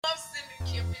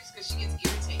because she gets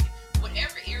irritated.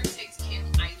 Whatever irritates Kim,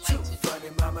 I like to do. Funny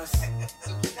mamas.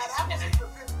 So,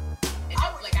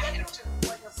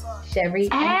 Sherry.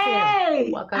 Hey,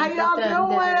 welcome how to y'all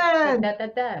doing?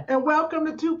 Da. And welcome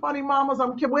to Two Funny Mamas.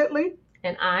 I'm Kim Whitley.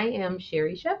 And I am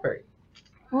Sherry Shepherd.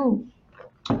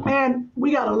 And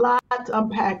we got a lot to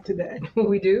unpack today.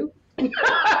 We do?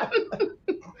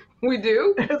 We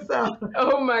do? So,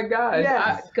 Oh my gosh.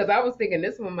 Yes. Because I was thinking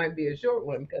this one might be a short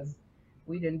one because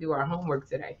we didn't do our homework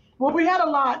today. well, we had a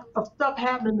lot of stuff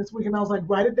happening this week, and I was like,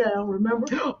 write it down, remember?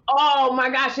 Oh my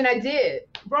gosh, and I did.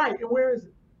 Right, and where is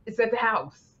it? It's at the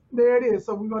house. There it is.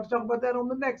 So we're going to talk about that on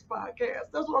the next podcast.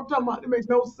 That's what I'm talking about. It makes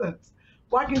no sense.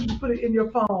 Why can't you put it in your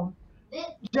phone?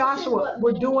 Joshua,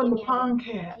 we're doing the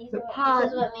podcast. This The is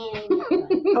pod. what me and you are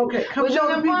doing. Okay, come We're show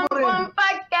the doing one people in.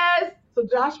 podcast. So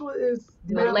Joshua is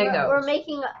Doing Legos. We're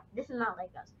making, this is not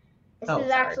Legos. This Oh, is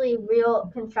sorry. actually real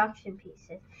construction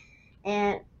pieces.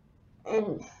 And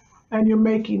and you're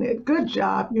making it. Good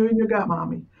job. You and your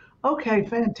godmommy. Okay,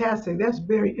 fantastic. That's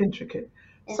very intricate.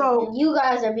 So, and you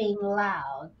guys are being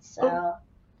loud, so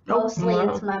mostly wow.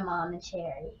 it's my mom and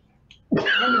Sherry.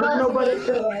 nobody Mostly it's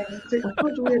Sherry. I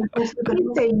told you we had to post it.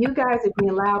 You say you guys are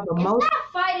being loud, but most. Stop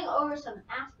fighting over some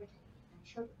aspartame and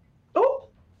sugar. Oh,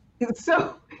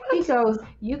 So he goes,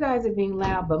 you guys are being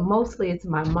loud, but mostly it's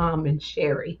my mom and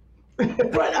Sherry.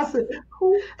 right. I said,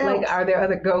 who else? Like, are there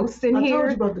other ghosts in I here? told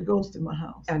you about the ghost in my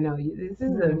house. I know you. This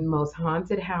is the most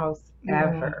haunted house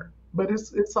ever. But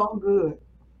it's all good.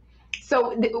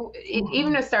 So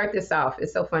even to start this off,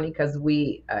 it's so funny because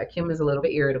Kim is a little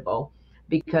bit irritable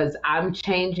because I'm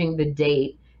changing the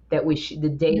date that we shoot the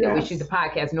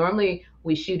podcast. Normally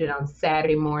we shoot it on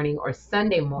Saturday morning or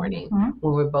Sunday morning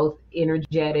when we're both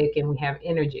energetic and we have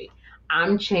energy.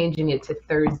 I'm changing it to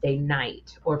Thursday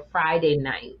night or Friday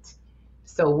night.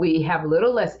 So we have a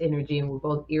little less energy and we're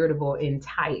both irritable and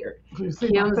tired. You see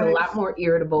Kim's my a face? lot more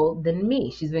irritable than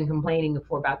me. She's been complaining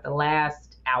for about the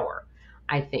last hour,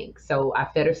 I think. So I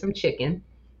fed her some chicken,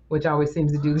 which always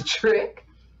seems to do the trick.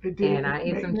 It did. And I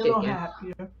ate Make some me a little chicken.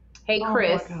 happier. Hey, Oh,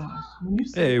 Chris. my gosh. When you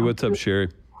say Hey, I'm what's up, good, Sherry?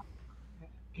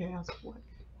 Guess what?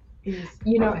 Is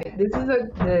You know, this is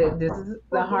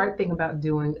the hard thing about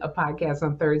doing a podcast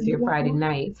on Thursday or Friday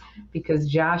night because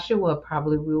Joshua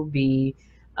probably will be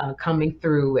coming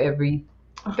through every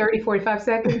 30, 45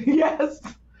 seconds. yes.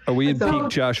 Are we in So- peak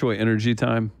Joshua energy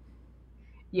time?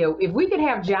 Yeah, if we could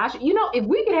have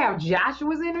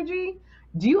Joshua's energy,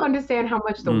 do you understand how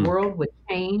much the world would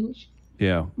change?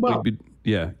 Yeah. Well-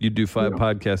 You'd do 5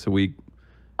 podcasts a week.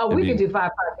 Oh, we Maybe- could do 5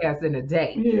 podcasts in a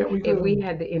day. Yeah, we If could. we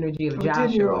had the energy of Of a Joshua,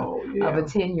 10-year-old, yeah. of a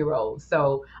 10-year-old.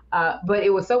 So, but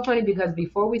it was so funny because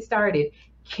before we started,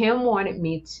 Kim wanted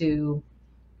me to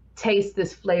taste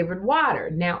this flavored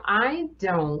water. Now, I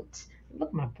don't,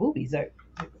 look, my boobies are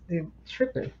they're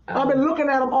tripping. I've been looking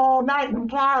at them all night and I'm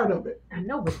tired of it. I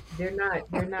know, but they're not.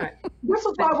 This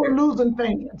is why we're losing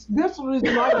fans. This is the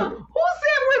reason why Who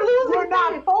said we're losing? we're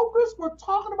not focused. We're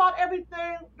talking about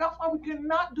everything. That's why we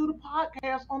cannot do the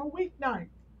podcast on a weeknight.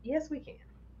 Yes, we can.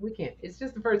 We can. It's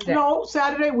just the first day. No,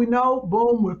 Saturday we know,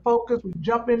 boom, we're focused. We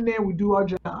jump in there, we do our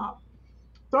job.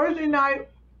 Thursday night,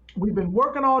 we've been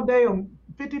working all day on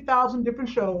 50,000 different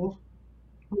shows.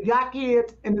 We got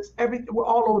kids, and it's everything. We're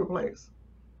all over the place.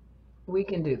 We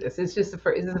can do this. It's just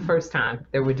this is the first time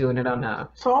that we're doing it on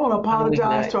So I want to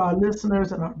apologize weeknight. to our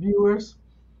listeners and our viewers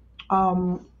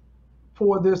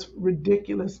for this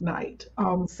ridiculous night.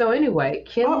 So anyway,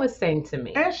 Kim Oh. was saying to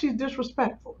me, And she's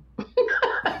disrespectful.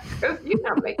 you're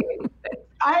not making any sense.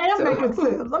 I am So- making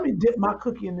sense. Let me dip my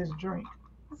cookie in this drink.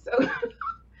 So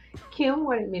Kim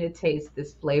wanted me to taste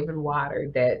this flavored water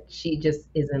that she just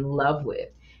is in love with.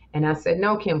 And I said,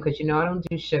 no, Kim, because I don't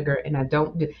do sugar and I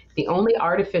don't do, the only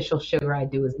artificial sugar I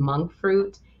do is monk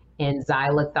fruit and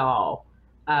xylitol,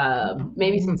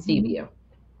 maybe some stevia,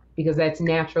 because that's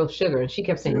natural sugar. And she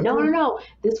kept saying, no,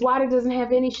 this water doesn't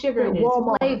have any sugar in it.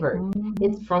 Walmart. It's flavored.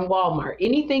 It's from Walmart.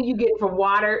 Anything you get from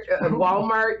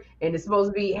Walmart and it's supposed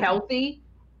to be healthy,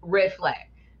 red flag.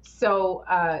 So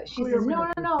she says,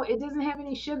 no, it doesn't have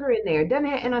any sugar in there. It doesn't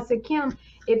have, and I said, Kim,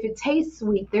 if it tastes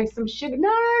sweet, there's some sugar.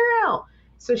 No.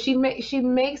 So she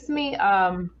makes me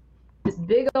this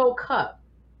big old cup.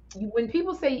 When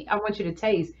people say, I want you to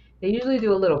taste, they usually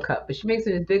do a little cup, but she makes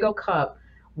me this big old cup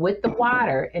with the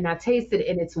water, and I taste it,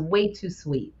 and it's way too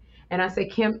sweet. And I said,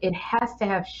 Kim, it has to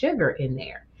have sugar in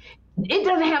there. It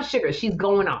doesn't have sugar. She's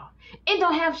going off. It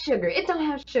don't have sugar. It don't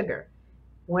have sugar.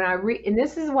 When I read, and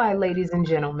this is why, ladies and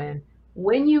gentlemen,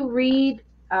 when you read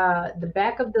the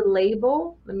back of the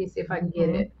label, let me see if I can get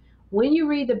it. When you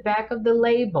read the back of the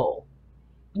label,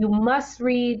 you must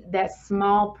read that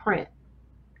small print.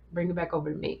 Bring it back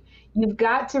over to me. You've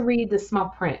got to read the small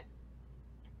print.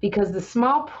 because the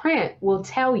small print will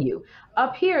tell you.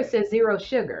 Up here it says 0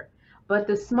 sugar, but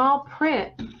the small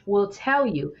print will tell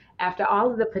you after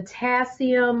all of the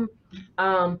potassium,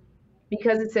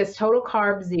 because it says total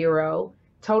carbs 0,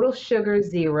 total sugar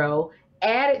 0,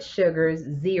 added sugars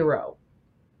 0,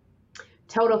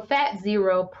 total fat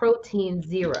 0, protein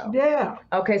 0. Yeah.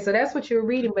 Okay, so that's what you're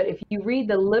reading, but if you read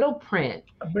the little print,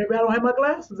 Maybe I don't have my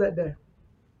glasses that day.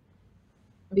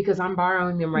 because I'm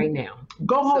borrowing them right now.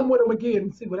 Go home with them again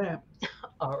and see what happens.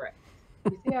 All right.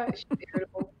 You see how she's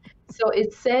irritable? So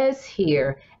it says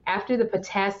here, after the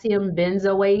potassium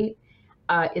benzoate,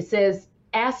 it says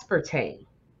aspartame.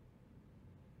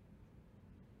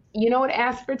 You know what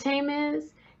aspartame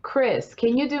is? Chris,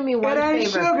 can you do me one It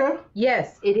ain't favor? sugar.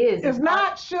 Yes, it is. It's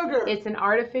not sugar. It's an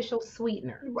artificial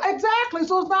sweetener. Exactly.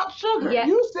 So it's not sugar. Yeah.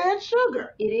 You said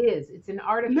sugar. It is. It's an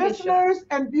artificial. Listeners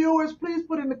and viewers, please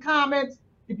put in the comments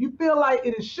if you feel like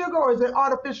it is sugar or is it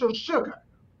artificial sugar.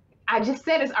 I just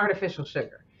said it's artificial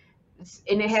sugar.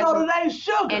 And it has So it ain't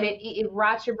sugar. and it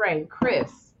rots your brain.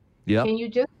 Chris, Yep. can you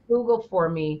just Google for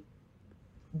me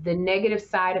the negative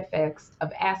side effects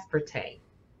of aspartame?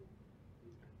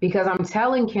 Because I'm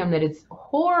telling Kim that it's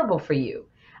horrible for you.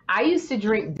 I used to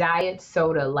drink diet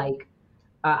soda like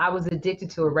I was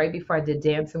addicted to it right before I did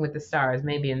Dancing with the Stars,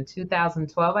 maybe in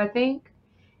 2012, I think.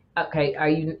 Okay, are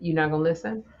you not gonna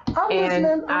listen? I'm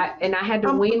listening. I had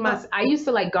to wean myself. I used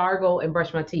to like gargle and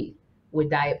brush my teeth with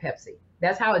Diet Pepsi.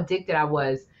 That's how addicted I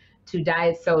was to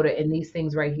diet soda and these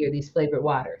things right here, these flavored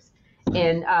waters.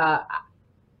 And I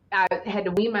had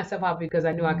to wean myself off because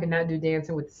I knew I could not do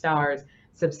Dancing with the Stars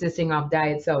subsisting off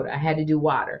diet soda. I had to do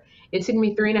water. It took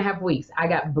me 3.5 weeks. I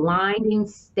got blinding,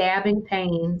 stabbing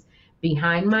pains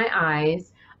behind my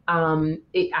eyes. I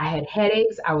had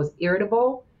headaches. I was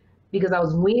irritable because I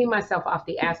was weaning myself off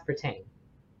the aspartame.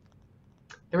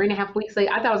 3.5 weeks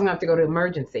later, I thought I was going to have to go to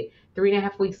emergency.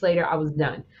 3.5 weeks later, I was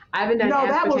done. I haven't done No, aspartame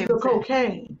that was the since.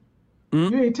 cocaine.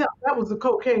 You ain't tell. That was the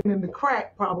cocaine and the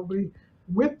crack probably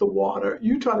with the water.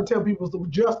 You trying to tell people it was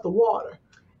just the water.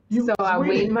 So I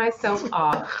weaned myself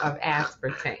off of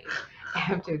aspartame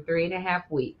after 3.5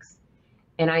 weeks,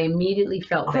 and I immediately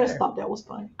felt Chris better. thought that was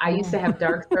funny. I used to have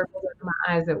dark circles under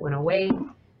my eyes that went away.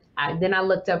 Then I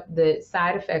looked up the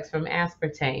side effects from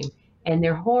aspartame, and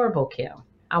they're horrible, Kim.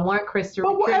 I want Chris to.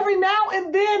 But every now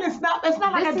and then, it's not like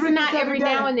I This is drink not this every day.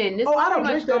 now and then. This Oh, is I don't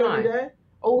pretty drink much that gone. every day.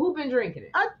 Oh, who been drinking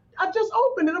it? I just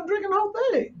opened it. I'm drinking the whole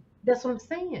thing. That's what I'm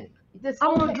saying.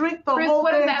 I'm gonna drink the Chris, whole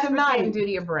what does thing aspartame tonight. do to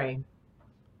your brain?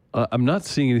 I'm not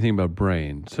seeing anything about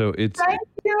brain. So it's Thank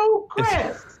you,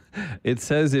 Chris. it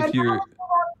says if And you're now let's go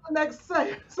on to the next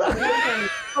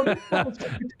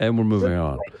segment. and we're moving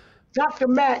on. Dr.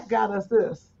 Matt got us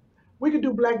this. We could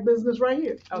do black business right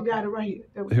here. You got it right here.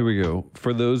 There we Here we go.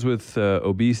 For those with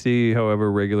obesity,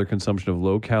 however, regular consumption of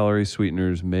low-calorie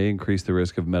sweeteners may increase the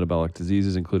risk of metabolic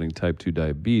diseases, including type 2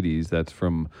 diabetes. That's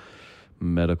from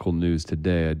Medical News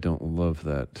Today. I don't love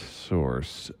that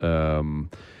source.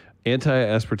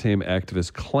 Anti-aspartame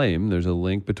activists claim there's a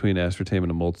link between aspartame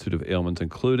and a multitude of ailments,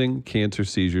 including cancer,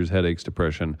 seizures, headaches,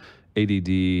 depression,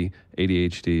 ADD,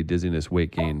 ADHD, dizziness,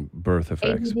 weight gain, birth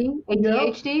effects. ADD?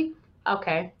 ADHD?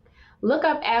 Okay. Look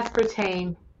up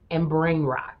aspartame and brain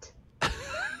rot. Is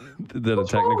that a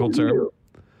What's wrong technical with term? you?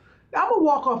 I'm gonna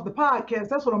walk off the podcast.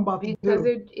 That's what I'm about to Because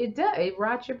do. it does. It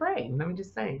rots your brain. I'm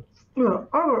just saying. Look,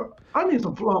 I need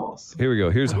some floss. Here we go.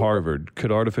 Here's Harvard.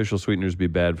 Could artificial sweeteners be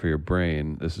bad for your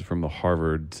brain? This is from the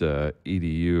Harvard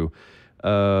EDU.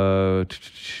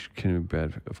 Can it be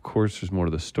bad? Of course, there's more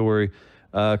to the story.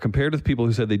 Compared with people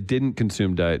who said they didn't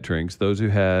consume diet drinks, those who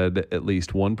had at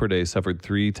least one per day suffered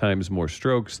 3 times more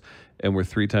strokes and were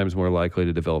 3 times more likely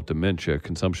to develop dementia.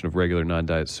 Consumption of regular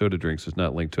non-diet soda drinks was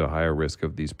not linked to a higher risk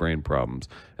of these brain problems,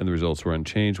 and the results were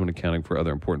unchanged when accounting for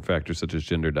other important factors such as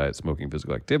gender, diet, smoking,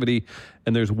 physical activity.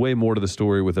 And there's way more to the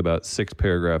story with about 6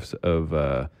 paragraphs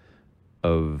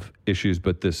of issues,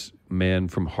 but this man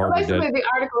from Harvard Basically, the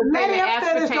article is Let saying him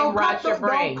that finish. aspartame rots your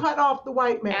brain. Don't cut off the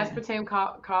white man. Aspartame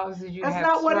causes you to That's have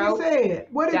not what stroke, he said.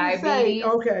 What did he say? diabetes,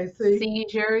 Okay, see.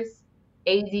 seizures,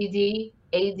 ADD,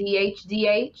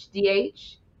 ADHD,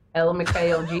 DH,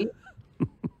 LMKLG,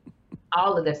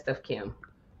 all of that stuff, Kim.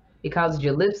 It causes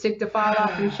your lipstick to fall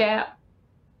off your chap.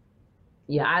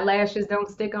 Your eyelashes don't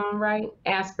stick on right.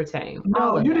 Aspartame.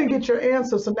 No, you didn't get your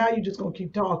answer, so now you're just gonna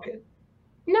keep talking.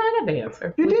 No, I got the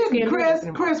answer. You We just didn't, can't do this Chris.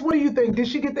 anymore. Chris, what do you think? Did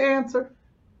she get the answer?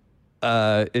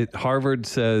 Harvard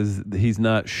says he's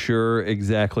not sure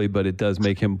exactly, but it does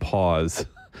make him pause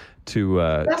to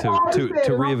That's why I said it.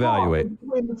 I'm reevaluate. pausing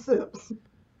between the sips.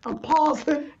 I'm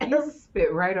pausing. You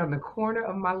spit right on the corner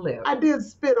of my lip. I did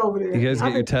spit over there. You guys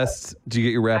get your tests? Did you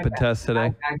get your rapid test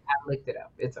today? I licked it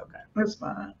up. It's okay. That's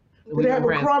fine. Did We've it have been a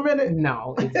friends- crumb in it?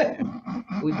 No, it's okay.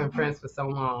 We've been friends for so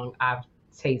long. I've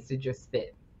tasted your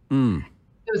spit. Mm.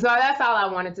 So that's all I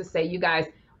wanted to say. You guys,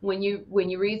 when you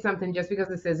read something, just because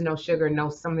it says no sugar, no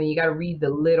something, you got to read the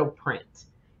little print.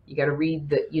 You got to read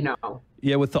the,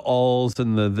 Yeah, with the alls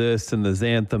and the this and the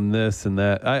xanthan this and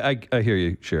that. I hear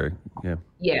you, Sherry. Yeah.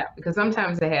 Yeah, because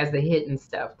sometimes it has the hidden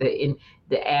stuff, the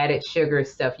added sugar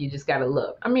stuff. You just got to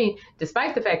look. I mean,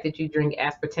 despite the fact that you drink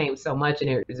aspartame so much and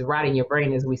it is rotting your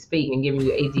brain as we speak and giving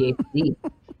you ADHD,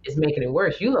 it's making it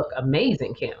worse. You look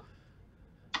amazing, Kim.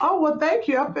 Oh, well, thank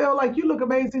you. I feel like you look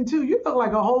amazing, too. You look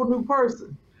like a whole new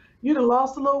person. You done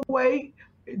lost a little weight.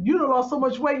 You done lost so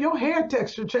much weight, your hair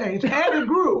texture changed and it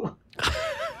grew.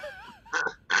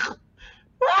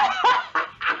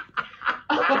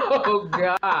 Oh,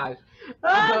 gosh.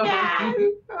 Oh, God.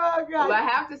 Oh, God. Well, I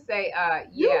have to say,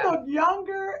 You yeah. look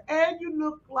younger and you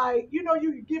look like, you're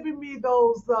giving me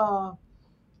those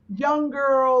young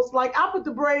girls. Like, I put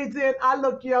the braids in, I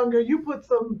look younger. You put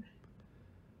some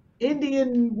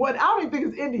Indian, I don't even think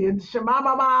it's Indian,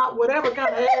 shamamama, whatever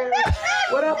kind of hair,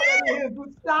 whatever it is,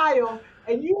 with style.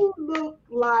 And you look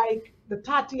like the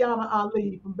Tatiana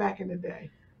Ali from back in the day.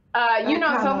 It's so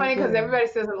kinda funny because thing. everybody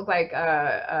says I look like,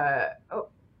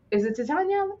 is it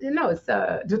Titania? No, it's,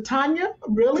 Tanya?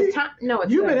 Really? no,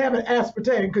 it's, You've been having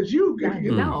aspartame because you,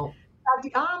 no,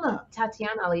 Tatiana.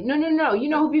 Tatiana Ali. No. You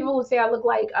know who people would say I look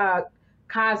like?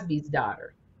 Cosby's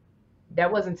daughter. That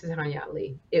wasn't Tatiana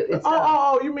Ali. It's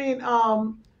You mean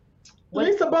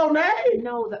Lisa Bonet?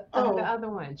 no, the other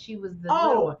one. She was the Oh.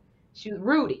 little one. She was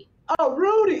Rudy. Oh,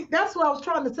 Rudy. That's what I was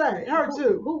trying to say. Her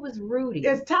too. Who was Rudy?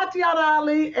 It's Tatiana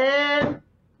Ali and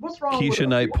what's wrong with Keisha her?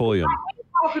 Knight Pulliam.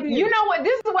 You know what?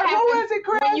 This is what Who happens is it,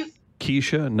 Chris? when you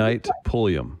Keisha Knight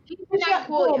Pulliam. Keisha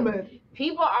Pulliam. Pullman.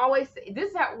 People always say this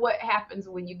is what happens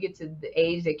when you get to the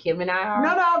age that Kim and I are.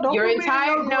 No, don't Your put me in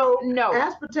entire no group. no.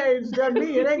 Aspartame's done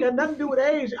me. It ain't got nothing to do with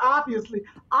age, obviously.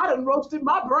 I done roasted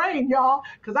my brain, y'all,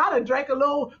 because I done drank a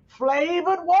little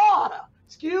flavored water.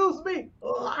 Excuse me.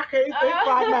 I can't think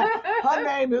right now. Her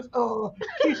name is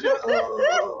Keisha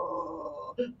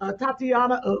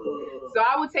Tatiana. So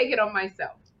I would take it on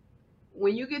myself.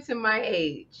 When you get to my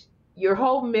age, your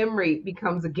whole memory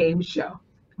becomes a game show.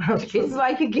 It's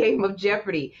like a game of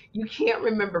Jeopardy. You can't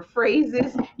remember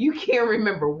phrases. You can't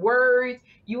remember words.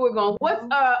 You were going, what's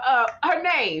her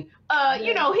name?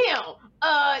 Him.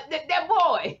 That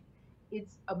boy.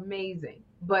 It's amazing.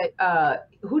 But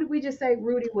who did we just say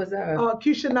Rudy was?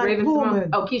 Keisha Knight Raven Pullman. Simone?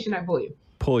 Oh, Keisha Knight Pulliam.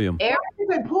 Pulliam. You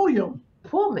say Pulliam.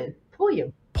 Pulliam.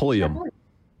 Pulliam.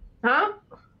 Huh?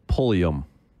 Pullium.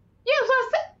 Yeah, that's what I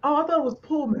said. Oh, I thought it was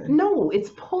Pullman. No, it's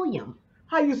Pulliam.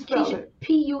 How you spell Keisha, it?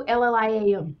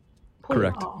 Pulliam.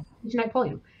 Correct. Oh. Keisha Knight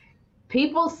Pulliam.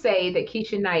 People say that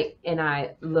Keisha Knight and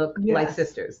I look like Yes.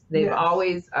 sisters. They've Yes.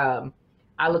 always,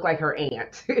 I look like her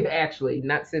aunt, actually,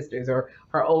 not sisters, or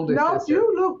her older No, sister.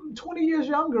 you look 20 years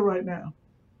younger right now.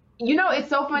 You know, it's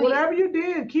so funny. Whatever you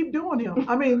did, keep doing him.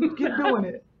 Keep doing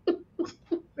it.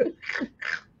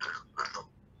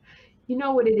 You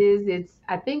know what it is?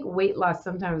 I think weight loss,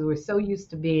 sometimes we're so used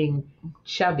to being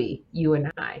chubby, you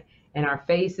and I, and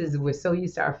we're so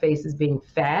used to our faces being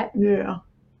fat. Yeah.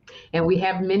 And we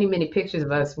have many, many pictures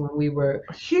of us when we were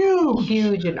Huge.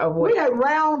 huge and overweight. We had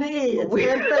round heads and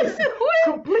faces.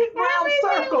 Complete round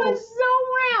Everything was circles. so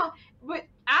round. But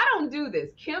I don't do this.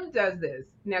 Kim does this.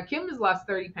 Now, Kim has lost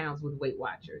 30 pounds with Weight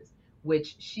Watchers,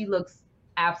 which she looks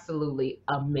absolutely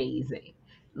amazing.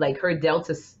 Like her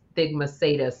Delta Sigma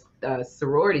Theta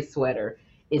sorority sweater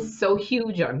is so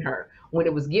huge on her. When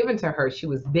it was given to her, she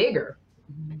was bigger,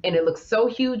 and it looks so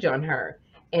huge on her.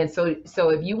 And so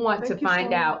if you want Thank to you so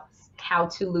find out how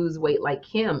to lose weight like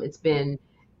Kim, it's been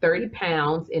 30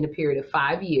 pounds in a period of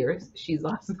 5 years. She's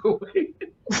lost the weight.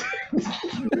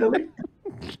 Really?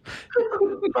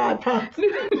 5 pounds.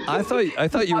 I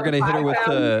thought you were going to hit her with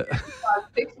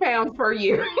 6 pounds per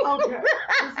year. Okay.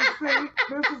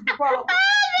 This is the problem.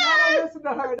 Y'all don't listen to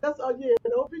her. That's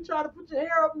don't be trying to put your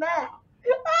hair up now.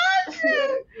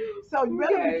 So you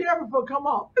better Okay. be careful before it come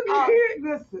off.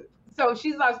 Listen. So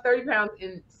she's lost 30 pounds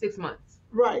in 6 months.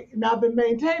 Right. And I've been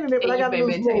maintaining it, but And I you've got to been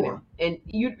lose maintaining more. it. And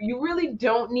you really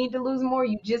don't need to lose more.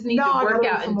 You just need No, to I work gotta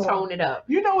out lose and some more. tone it up.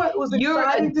 You know what was You're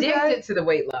exciting addicted today? to the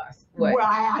weight loss. What? Well,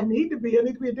 I need to be. I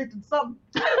need to be addicted to something.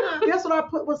 Guess what I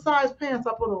put? What size pants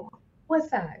I put on? What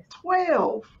size?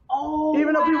 12. Oh,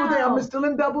 Even though people think I'm still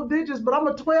in double digits, but I'm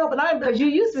a 12, and I ain't been Because you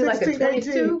used to be like a 16, 22.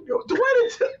 18.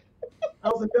 22. I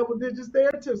was in double digits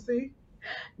there too. See,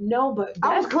 No, but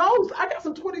I was that's, close. I got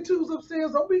some 22s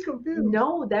upstairs. Don't be confused.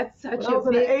 no, that's such When I was a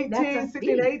in the big, 18, that's a 16,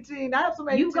 feat. 18. I have some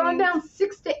 18s. You've gone down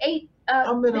 6 to 8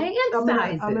 I'm in hand I'm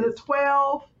in a sizes.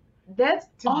 12 That's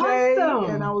today,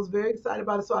 awesome. and I was very excited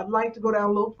about it. So I'd like to go down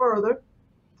a little further,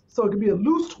 so it could be a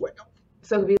loose 12.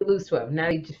 So it'll be a loose 12. Now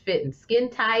you just fit in skin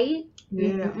tight.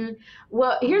 Yeah. Mm-mm.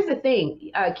 Well, here's the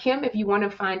thing, Kim. If you want to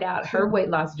find out her weight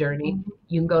loss journey,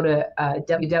 you can go to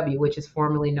WW, which is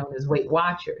formerly known as Weight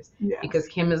Watchers, Yes. because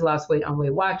Kim has lost weight on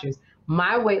Weight Watchers.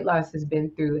 My weight loss has been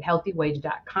through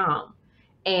HealthyWage.com,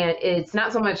 and it's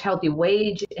not so much Healthy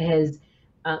Wage has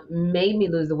made me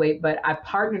lose the weight, but I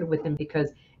partnered with them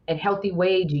because at Healthy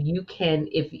Wage, you can,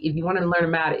 if you want to learn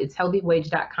about it, it's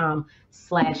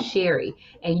healthywage.com/Sherry,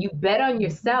 and you bet on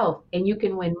yourself and you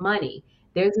can win money.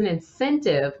 There's an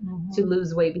incentive to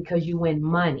lose weight because you win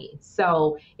money.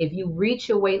 So if you reach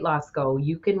your weight loss goal,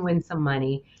 you can win some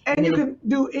money. And you can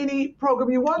do any program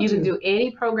you want You to. can do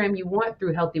any program you want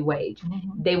through Healthy Wage.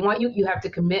 They want you have to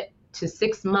commit to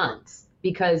 6 months,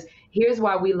 because here's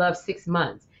why we love 6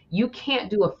 months. You can't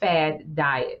do a fad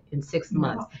diet in 6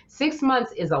 months. 6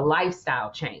 months is a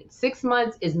lifestyle change. 6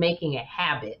 months is making a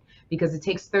habit, because it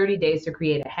takes 30 days to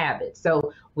create a habit.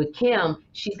 So with Kim,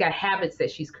 she's got habits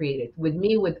that she's created. With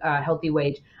me, with Healthy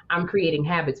Wage, I'm creating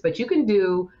habits. But you can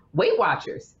do Weight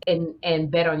Watchers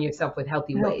and bet on yourself with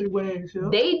Healthy Wage. Wage, yeah.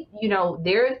 They,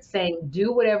 they're saying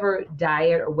do whatever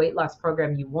diet or weight loss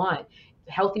program you want.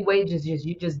 Healthy Wage is just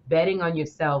you just betting on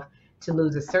yourself to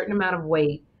lose a certain amount of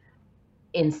weight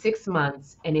in 6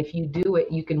 months, and if you do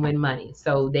it, you can win money.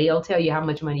 So they'll tell you how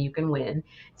much money you can win.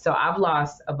 So I've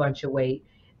lost a bunch of weight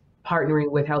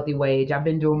partnering with Healthy Wage. I've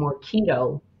been doing more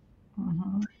keto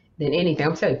than anything.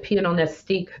 I'm telling you, peeing on that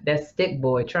stick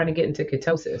boy, trying to get into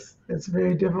ketosis. It's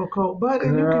very difficult, but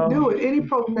and you Girl. can do it. Any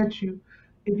program that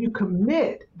if you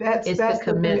commit, that's the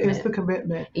commitment. It's the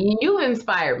commitment. You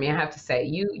inspired me, I have to say.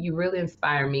 You really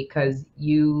inspire me, because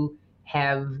you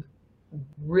have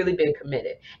really been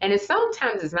committed. And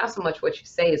sometimes it's not so much what you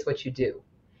say, it's what you do.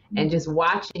 And just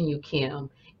watching you, Kim,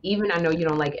 even I know you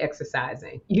don't like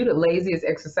exercising. You're the laziest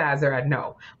exerciser I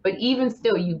know. But even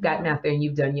still, you've gotten out there and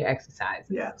you've done your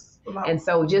exercises. Yes. And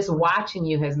so just watching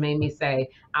you has made me say,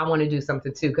 I want to do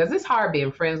something too. Because it's hard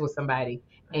being friends with somebody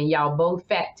and y'all both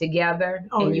fat together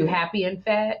and you happy and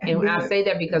fat. And I say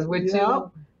that because we're two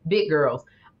big girls.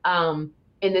 And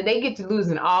then they get to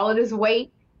losing all of this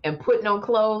weight and putting on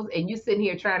clothes, and you sitting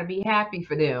here trying to be happy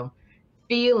for them,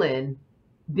 feeling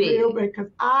big. Real big, because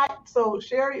so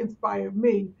Sherry inspired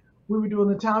me. We were doing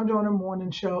the Tom Joyner morning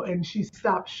show, and she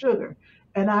stopped sugar,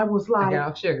 and I was like, I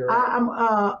got off sugar. I'm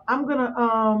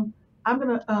gonna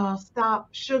stop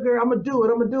sugar. I'm gonna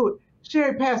do it.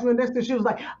 Sherry passed me the next day. She was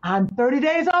like, I'm 30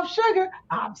 days off sugar.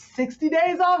 I'm 60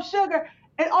 days off sugar.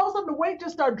 And all of a sudden the weight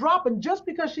just started dropping just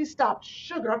because she stopped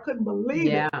sugar. I couldn't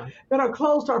believe it. Then her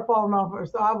clothes started falling off her.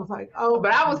 So I was like, oh.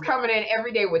 But I was coming in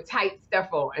every day with tight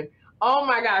stuff on. Oh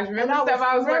my gosh. Remember the stuff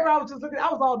I was wearing? I was just looking,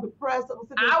 I was all depressed.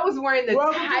 I was wearing the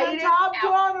tightest. Tom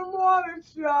Joyner morning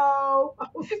show.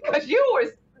 Because you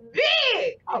was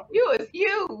big. You was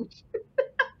huge.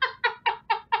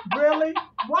 Really?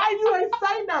 Why you ain't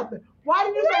say nothing? Why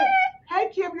didn't you say, hey,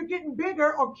 Kim, you're getting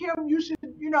bigger, or Kim, you should,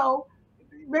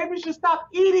 maybe you should stop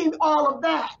eating all of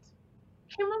that?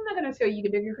 Kim, I'm not going to tell you to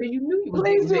get bigger because you knew you was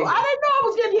Please getting do. bigger. I didn't know I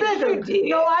was getting bigger. You did.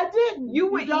 No, I didn't.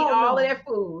 You would eat all of that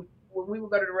food. When we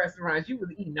would go to the restaurants, you was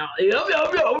eating all. Yum.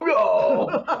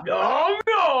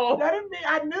 That didn't mean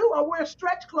I knew. I wear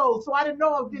stretch clothes, so I didn't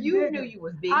know I was getting You bigger. knew you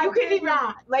was big. I You couldn't did even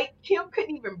not. Kim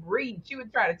couldn't even breathe. She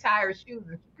would try to tie her shoes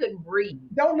and she couldn't breathe.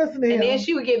 Don't listen to him. And then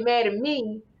she would get mad at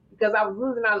me because I was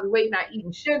losing all this weight, not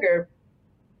eating sugar.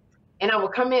 And I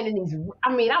would come in in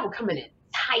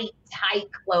tight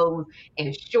clothes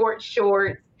and short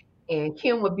shorts. And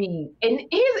Kim would be, and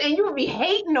you would be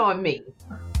hating on me.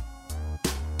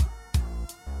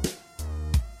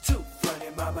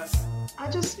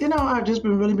 I've just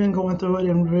really been going through it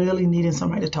and really needing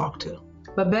somebody to talk to.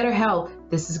 But BetterHelp,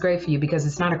 this is great for you because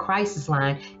it's not a crisis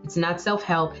line. It's not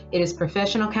self-help. It is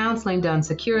professional counseling done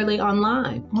securely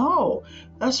online. Oh,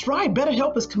 that's right.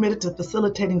 BetterHelp is committed to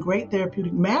facilitating great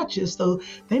therapeutic matches, so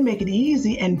they make it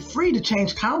easy and free to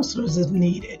change counselors if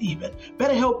needed even.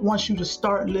 BetterHelp wants you to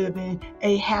start living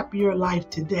a happier life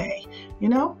today,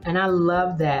 And I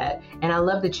love that. And I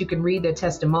love that you can read their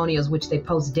testimonials, which they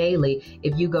post daily,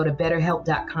 if you go to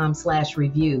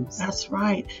betterhelp.com/reviews. That's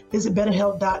right. Visit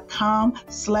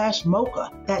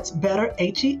betterhelp.com/mocha. That's better,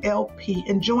 HELP,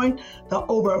 and join the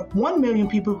over 1 million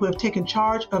people who have taken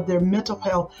charge of their mental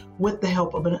health with the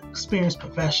help of an experienced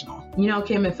professional.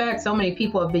 Kim, in fact, so many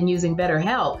people have been using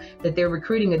BetterHelp that they're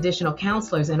recruiting additional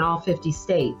counselors in all 50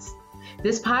 states.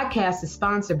 This podcast is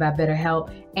sponsored by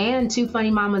BetterHelp, and Two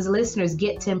Funny Mamas listeners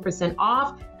get 10%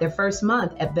 off their first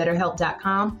month at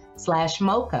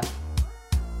BetterHelp.com/mocha.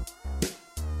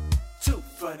 Two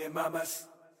Funny Mamas.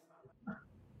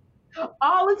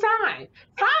 All the time.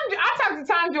 I talked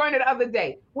to Tom Joyner the other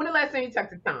day. When the last time you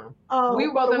talked to Tom? We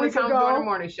were both on the Tom Joyner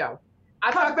morning show.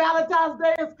 Because Valentine's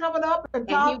Day is coming up, and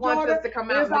he Tom wants Joyner us to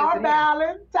come out is our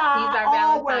Valentine. He's our Valentine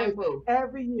always, boo.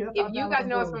 every year. If you guys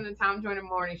know us from the Tom Joyner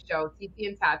morning show, Titi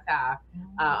and Tata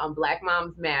on Black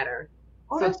Moms Matter.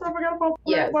 Oh, that's what we're going to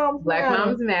Yes, Black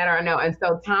Moms Matter, I know. And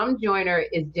so Tom Joyner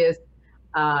is just,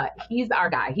 he's our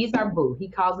guy. He's our boo. He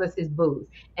calls us his boos.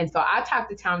 And so I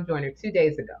talked to Tom Joyner 2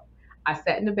 days ago. I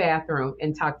sat in the bathroom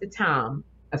and talked to Tom.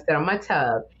 I sat on my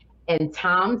tub, and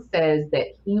Tom says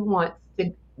that he wants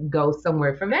to go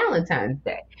somewhere for Valentine's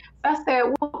Day. So I said,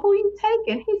 well, who are you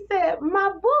taking? He said,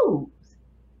 my booze.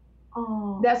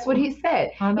 Oh, that's what he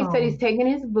said. He said he's taking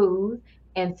his booze.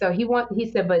 And so he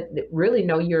said, but really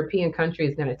no European country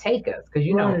is going to take us. Because,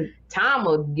 you know, Tom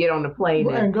will get on the plane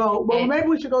and go. Well, maybe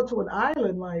we should go to an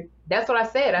island. Like that's what I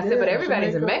said. I said, but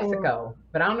everybody's in Mexico.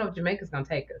 But I don't know if Jamaica's going to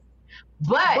take us.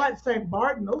 But St.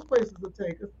 Martin, those places will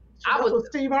take us. I was with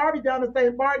Steve Harvey down in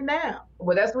St. Martin now.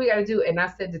 Well, that's what we got to do. And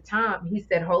I said to Tom, he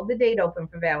said, hold the date open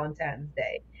for Valentine's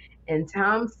Day. And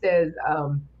Tom says,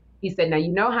 he said, now you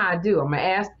know how I do. I'm going to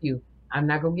ask you. I'm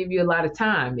not going to give you a lot of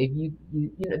time. If you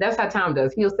know, that's how Tom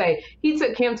does. He'll say, he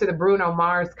took him to the Bruno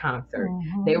Mars concert.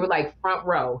 Mm-hmm. They were like front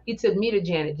row. He took me to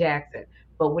Janet Jackson.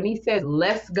 But when he says,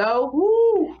 let's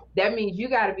go, that means you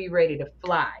got to be ready to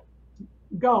fly.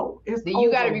 Go.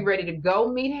 You got to be ready to go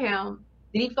meet him.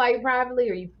 Did he fly you privately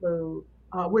or you flew?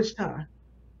 Which time?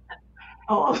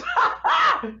 Oh,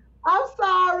 I'm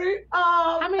sorry.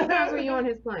 How many times were you on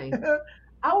his plane?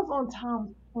 I was on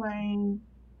Tom's plane.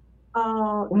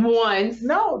 Once.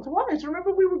 No, twice.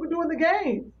 Remember we were doing the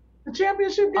games, the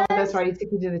championship games. Oh, that's right. He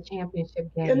took you to the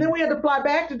championship game. And then we had to fly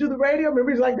back to do the radio.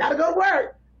 Remember, he's like, gotta go to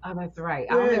work. Oh, that's right.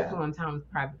 I only flew on Tom's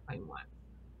private plane once.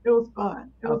 It was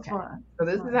fun. It was fun. So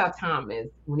this is how Tom is.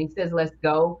 When he says, let's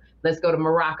go to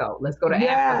Morocco. Let's go to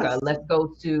Africa. Let's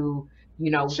go to,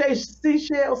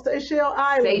 Seychelles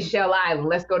Island. Seychelles Island.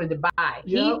 Let's go to Dubai.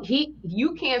 Yep.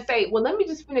 You can't say, well, let me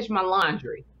just finish my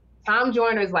laundry. Tom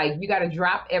Joyner is like, you got to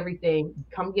drop everything,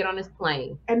 come get on this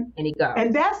plane, and he goes.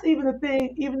 And that's even the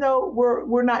thing, even though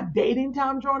we're not dating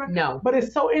Tom Joyner. No. But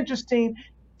it's so interesting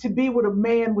to be with a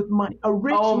man with money, a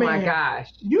rich man. Oh my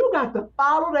gosh. You got to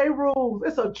follow their rules.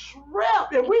 It's a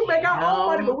trip. And we make our own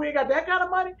money, but we ain't got that kind of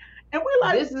money. And we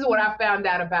like. This is what I found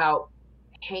out about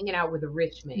hanging out with a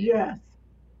rich man. Yes.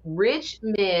 Rich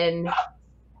men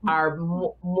are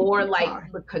more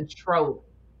like the control.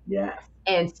 Yes.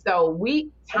 And so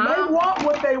they want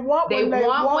what they want. They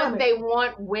want what they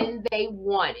want when they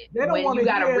want it. They don't when you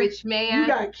got a rich man, you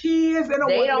got kids. They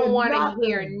don't want to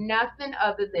hear nothing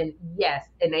other than yes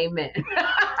and amen.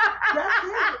 That's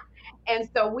it. And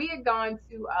so we had gone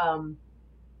to.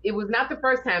 It was not the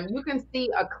first time. You can see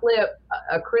a clip.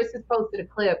 Chris has posted a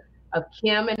clip of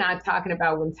Kim and I talking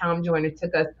about when Tom Joyner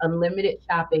took us unlimited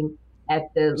shopping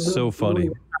at the. So funny.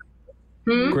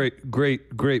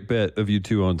 Great bet of you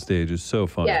two on stage. Is so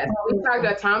fun. Yeah, so we talked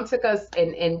about Tom took us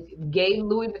and gave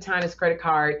Louis Vuitton his credit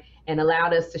card and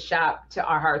allowed us to shop to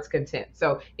our heart's content.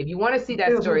 So if you want to see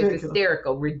that story, it's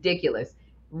hysterical, ridiculous,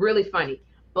 really funny.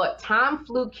 But Tom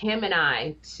flew Kim and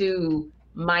I to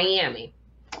Miami,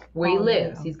 where he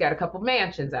lives. Yeah. He's got a couple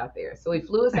mansions out there. So he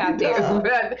flew us out there.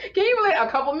 Can you believe a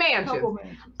couple mansions?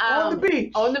 On the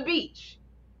beach. On the beach.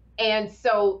 And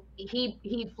so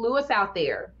he flew us out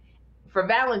there for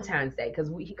Valentine's Day,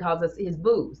 because he calls us his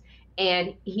booze.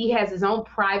 And he has his own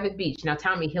private beach. Now,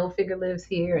 Tommy Hilfiger lives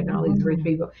here and all these rich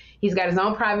people. He's got his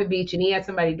own private beach, and he had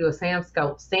somebody do a sand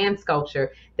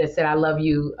sculpture that said, I love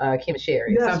you, Kim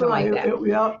Sherry, or something like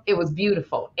that. It was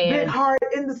beautiful. And big heart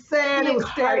in the sand. It was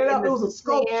standing up. It was a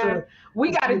sculpture.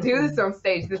 We got to do this on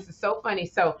stage. This is so funny.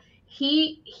 So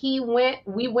we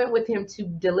went with him to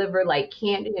deliver like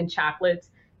candy and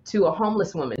chocolates to a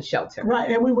homeless woman's shelter. Right,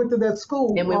 and we went to that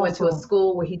school. And we went to a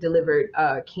school where he delivered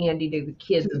candy to the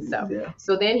kids and stuff. Yeah.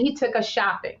 So then he took us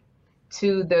shopping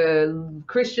to the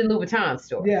Christian Louboutin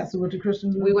store. Yeah, so we went to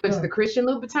Christian Louboutin. We went to the Christian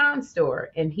Louboutin store,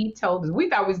 and he told us,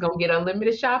 we thought we was going to get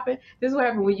unlimited shopping. This is what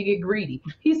happens when you get greedy.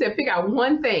 He said, pick out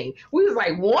one thing. We was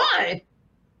like, one?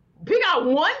 Pick out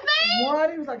one thing?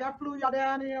 One? He was like, I flew y'all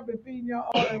down here. I've been feeding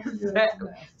y'all all Exactly.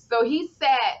 So he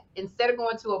sat, instead of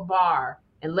going to a bar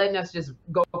and letting us just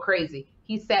go crazy,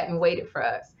 he sat and waited for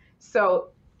us. So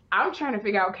I'm trying to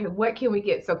figure out, okay, what can we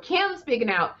get? So Kim's picking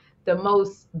out the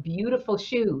most beautiful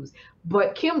shoes,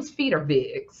 but Kim's feet are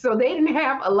big, so they didn't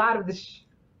have a lot of the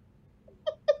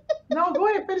No, go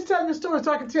ahead. Finish telling your story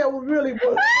so I can tell what really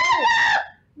was.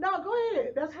 No, go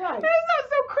ahead. That's right. That's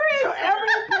so Chris. So every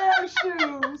pair of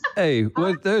shoes. Hey,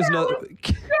 there's no.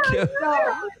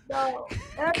 No.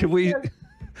 Can we?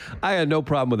 I had no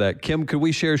problem with that. Kim, could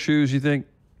we share shoes? You think?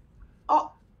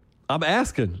 Oh, I'm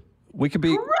asking. We could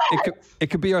be. It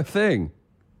could be our thing.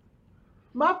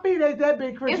 my feet ain't that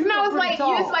big, Chris. It's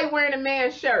like wearing a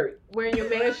man's shirt. Wearing your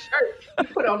man's shirt, you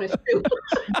put on a shoe.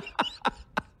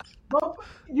 Well,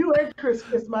 you and Chris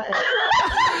kiss my ass.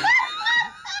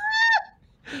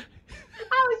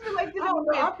 I always feel like this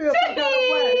I feel some kind of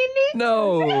way.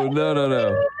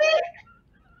 No.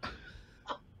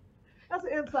 That's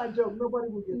an inside joke. Nobody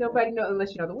will get Nobody knows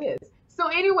unless you know the Wiz. So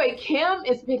anyway, Kim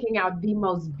is picking out the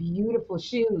most beautiful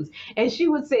shoes, and she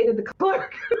would say to the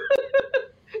clerk,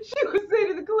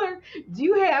 "Do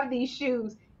you have these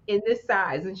shoes in this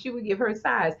size?" And she would give her a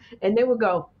size, and they would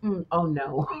go, "Oh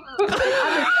no."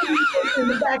 in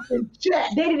the back and check.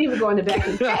 They didn't even go in the back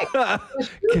and check.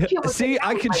 See,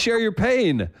 I can share your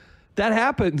pain. That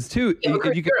happens too. Yeah,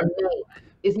 you're a man.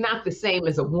 It's not the same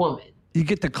as a woman. You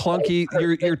get the clunky.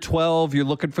 You're 12. You're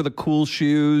looking for the cool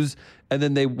shoes, and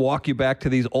then they walk you back to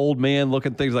these old man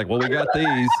looking things like, "Well, we got these."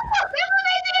 That's what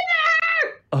they did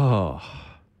to her. Oh.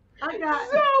 I got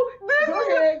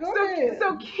Go ahead.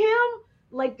 So Kim,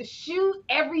 like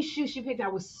every shoe she picked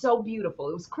out was so beautiful.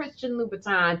 It was Christian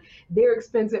Louboutin. They're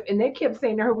expensive, and they kept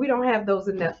saying to her, "We don't have those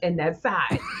in that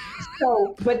size."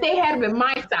 So, but they had them in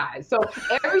my size. So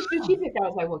every shoe she picked out, I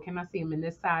was like, "Well, can I see them in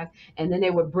this size?" And then they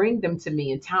would bring them to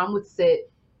me, and Tom would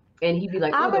sit, and he'd be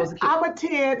like, I'm a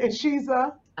 10, and she's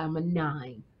I'm a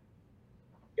 9.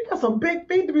 You got some big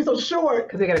feet to be so short.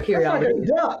 Because they got to carry all That's like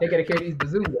these. a duck. They got to carry these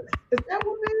bazookas. Is that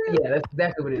what it is? Yeah, that's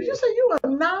exactly what it Did you is. say you a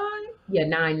 9? Yeah,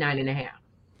 9, 9.5.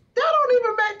 That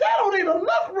don't even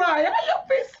look right. How your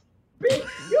feet big?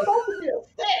 You supposed to be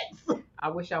a 6. I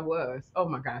wish I was. Oh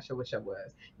my gosh, I wish I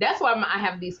was. That's why I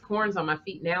have these corns on my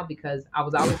feet now, because I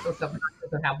was always so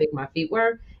self-conscious of how big my feet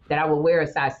were that I would wear a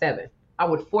size 7. I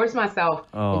would force myself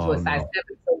into a size 7.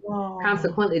 So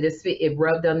consequently, this feet, it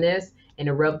rubbed on this and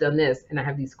it rubbed on this, and I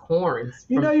have these corns.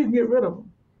 You know you can get rid of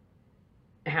them.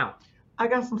 How? I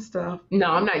got some stuff.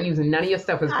 No, I'm not using none of your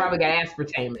stuff. It's probably got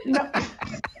aspartame in it. No.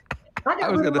 I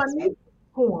got rid of my niece's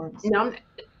corns. No,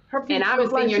 Her feet and I haven't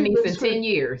look like seen your she niece was in 10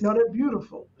 years. No, they're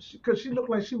beautiful. Because she looked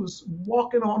like she was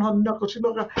walking on her knuckles. She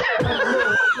looked like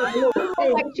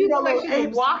She looked like she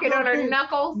was walking on her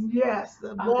knuckles. Yes,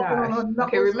 Oh, walking on her gosh. knuckles.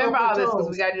 Okay, remember off all her this because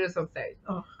toes. we got to do this on stage.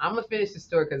 Oh. I'm going to finish the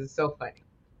story because it's so funny.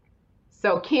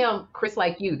 So Kim, Chris,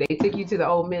 like you, they took you to the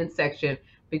old men's section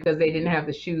because they didn't have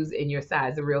the shoes in your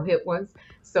size, the real hip ones.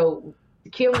 So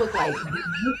Kim was like,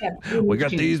 "You have We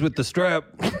got shoes." these with the strap.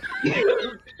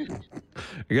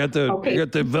 You got the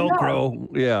Velcro.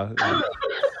 Yeah.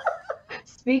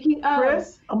 Speaking of,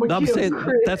 Chris, I'm No, gonna I'm kill saying you.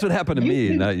 Chris, that's what happened to me,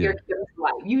 do not you. share Kim's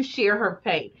life. You share her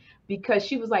pain because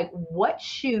she was like, "What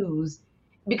shoes?"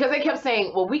 Because they kept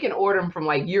saying, "Well, we can order them from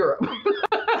like Europe."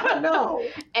 No.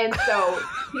 And so,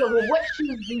 "Well, what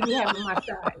shoes do you have in my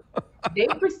size?" They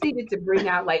proceeded to bring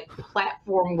out like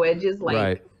platform wedges,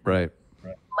 like Right.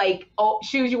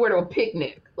 shoes you wear to a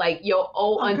picnic, like your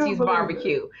old I couldn't auntie's believe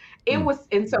barbecue. It was,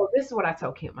 and so this is what I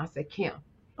told Kim. I said, "Kim,"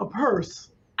 A purse.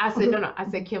 I said, no. I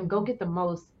said, "Kim, go get the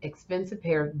most expensive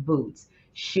pair of boots,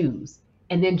 shoes,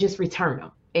 and then just return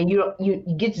them. And you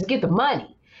just get the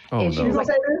money." Oh, And she no. You was gonna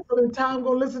like, say this so then Tom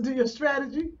gonna listen to your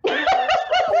strategy?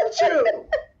 What you?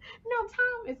 "No,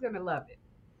 Tom is gonna love it.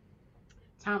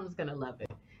 Tom is gonna love it."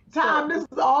 Tom, this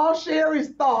is all Sherry's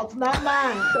thoughts, not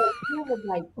mine. So Kim was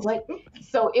like, "What?"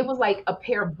 So it was like a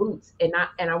pair of boots, and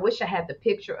I wish I had the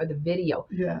picture or the video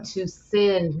Yes. to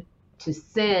send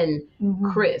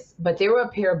Mhm. Chris, but there were a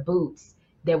pair of boots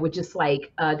that were just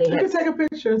like they You had. can take a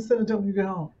picture and send it to him when you get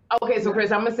home. Okay, so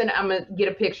Chris, I'm gonna get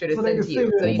a picture to So they send can to you,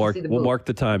 see so it. you can see the We'll boots. mark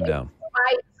the time down.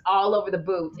 Spikes all over the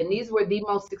boots, and these were the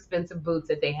most expensive boots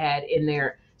that they had in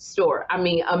their store. I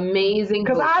mean, amazing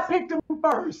Because boots. I picked them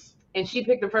first. And she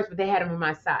picked them first, but they had them in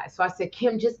my size. So I said,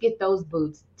 "Kim, just get those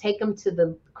boots, take them to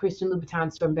the Christian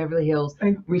Louboutin store in Beverly Hills,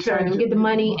 And return them, change get the it.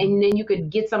 money, and then you could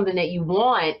get something that you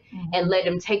want and let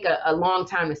them take a long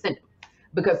time to send them."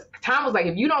 Because Tom was like,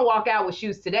 "If you don't walk out with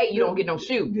shoes today, you don't get no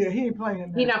shoes." Yeah, he ain't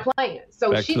playing that. He's not playing.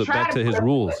 So Back she to tried his put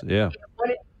rules. Yeah.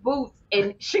 wanted boots,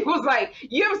 and she was like,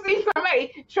 "You ever seen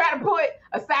somebody try to put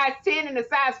a size 10 and a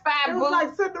size 5 It boot?" was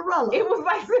like Cinderella. It was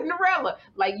like Cinderella.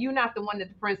 Like, you're not the one that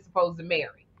the prince is supposed to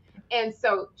marry. And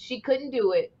so she couldn't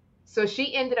do it. So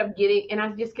she ended up getting,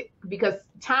 and because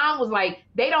Tom was like,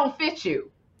 "They don't fit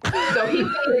you." So he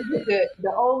made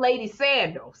the old lady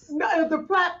sandals, No, it was the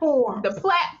platform. the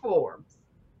platforms.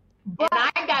 But,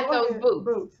 I got go those ahead,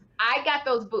 boots. I got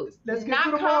those boots. Let's get Not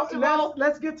to the comfortable.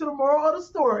 let's get to the moral of the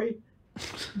story.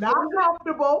 Not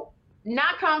comfortable,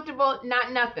 Not comfortable.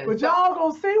 Not nothing. but So- y'all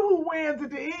gonna see who wins at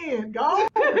the end. Go on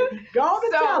and So-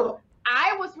 tell them.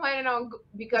 I was planning on,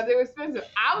 because they were expensive,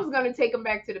 I was going to take them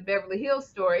back to the Beverly Hills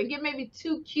store and get maybe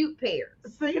 2 cute pairs.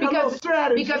 See, a little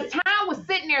strategy. Because Tom was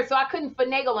sitting there, so I couldn't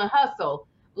finagle and hustle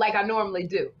like I normally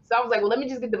do. So I was like, well, let me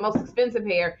just get the most expensive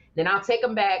pair, then I'll take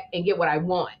them back and get what I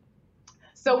want.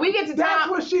 So we get to That's Tom.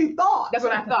 what she thought. That's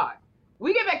what I thought.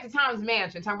 We get back to Tom's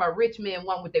mansion, talking about rich men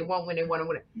want what they want when they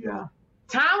want it. Yeah.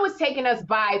 Tom was taking us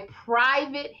by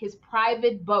his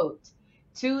private boat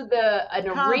to the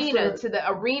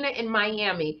arena in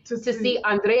Miami to see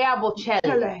Andrea Bocelli.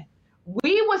 Chile.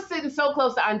 We were sitting so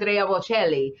close to Andrea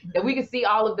Bocelli that we could see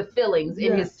all of the fillings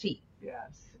in his teeth.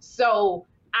 Yes. So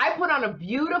I put on a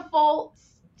beautiful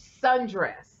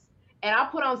sundress and I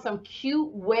put on some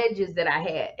cute wedges that I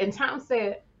had. And Tom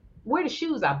said, "Where are the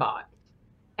shoes I bought?"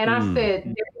 And I said, "They're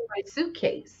in my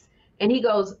suitcase." And he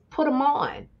goes, "Put them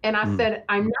on." And I said,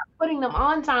 "I'm not putting them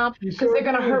on, Tom, because they're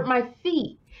going to hurt my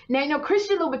feet." Now, you know,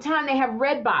 Christian Louboutin, they have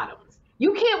red bottoms.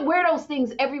 You can't wear those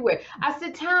things everywhere. I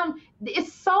said, "Tom,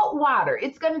 it's salt water.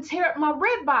 It's going to tear up my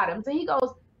red bottoms." And he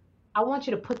goes, "I want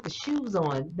you to put the shoes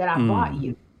on that I bought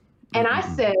you." And I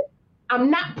said, "I'm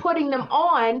not putting them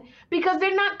on because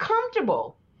they're not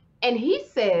comfortable." And he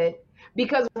said,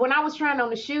 because when I was trying on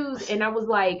the shoes and I was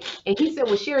like, and he said,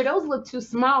 "Well, Sherry, those look too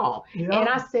small." Yeah. And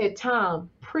I said, "Tom,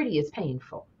 pretty is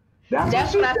painful." That's what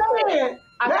she said.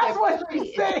 That's what "Pretty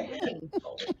she is said.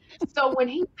 painful." So when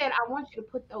he said, "I want you to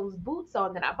put those boots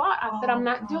on that I bought," I said, "I'm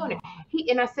not doing it."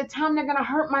 And I said, "Tom, they're going to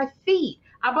hurt my feet.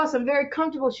 I bought some very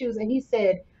comfortable shoes." And he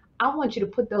said, "I want you to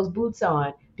put those boots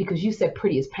on because you said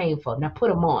pretty is painful. Now put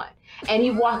them on." And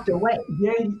he walked away.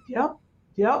 Yeah.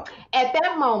 Yep. At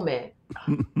that moment, I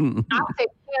said,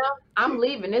 "Kim, I'm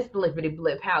leaving this blippity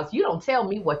blip house. You don't tell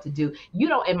me what to do. You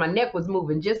don't." And my neck was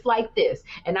moving just like this.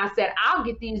 And I said, "I'll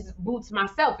get these boots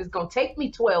myself. It's going to take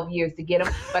me 12 years to get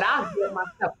them, but I'll get them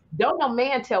myself. Don't no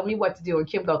man tell me what to do." And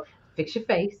Kim goes, "Fix your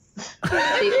face."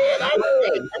 Fix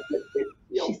your face.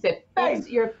 She said, "Fix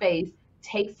your face.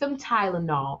 Take some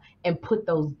Tylenol and put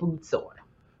those boots on."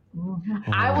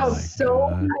 I my was so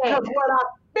God. mad. Because what I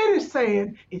finished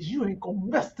saying is, you ain't gonna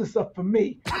mess this up for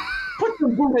me. Put the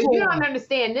boots But you on. don't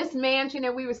understand. This mansion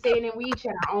that we were staying in, we each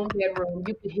had our own bedroom.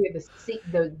 You could hear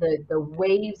the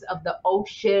waves of the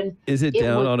ocean. Is it It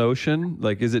down was- on Ocean?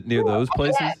 Like, is it near those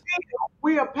places? Yeah.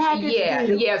 We are packaged Yeah,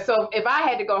 deal. yeah. So if I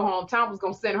had to go home, Tom was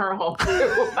gonna send her home.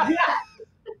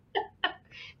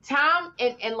 Tom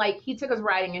and like he took us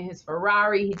riding in his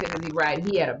Ferrari.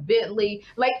 He had a Bentley.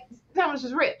 Like Tom was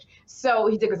just rich. So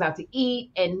he took us out to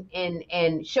eat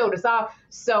and showed us off.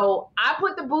 So I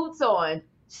put the boots on,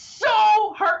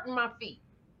 so hurting my feet.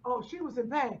 Oh, she was in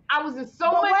pain. I was in so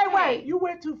But much wait, pain. you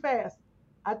went too fast.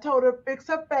 I told her fix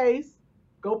her face.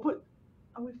 Go put.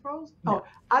 Are we frozen? Oh,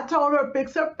 I told her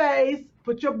fix her face,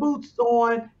 put your boots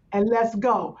on, and let's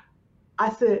go. I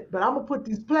said, but I'm gonna put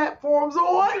these platforms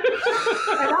on,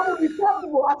 and I'm gonna be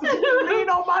comfortable. I said, can you lean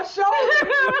on my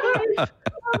shoulder?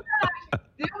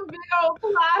 Them big old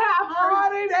flat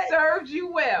hoppers served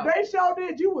you well. They sure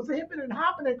did. You was hipping and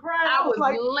hopping and crying. I was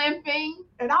like, limping.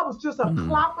 and I was just a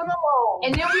clopping along.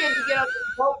 And then we had to get on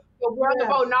the boat. So we're on the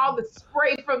boat, and all the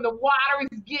spray from the water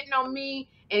is getting on me.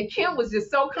 And Kim was just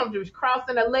so comfortable. She was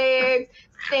crossing her legs,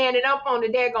 standing up on the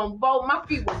daggone boat. My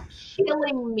feet were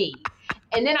killing me.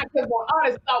 And then I kept going, "Oh,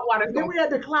 this salt water." Then we had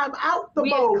to climb out the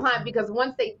we had boat. to climb, because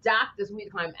once they docked us, we had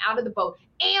to climb out of the boat.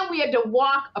 And we had to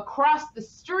walk across the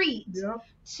street Yeah.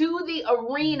 to the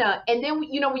arena. And then,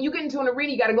 you know, when you get into an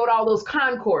arena, you got to go to all those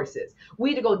concourses. We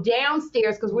had to go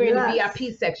downstairs because we're in the Yes.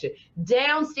 VIP section.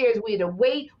 Downstairs, we had to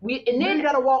wait. And Then then you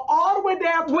gotta walk all the way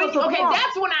down to the okay, front.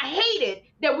 that's when I hated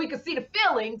that we could see the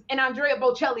fillings in Andrea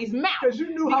Bocelli's mouth. Because you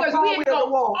knew how Because far we we had had to to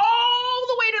go walk. all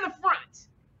the way to the front.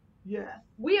 Yes.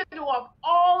 We had to walk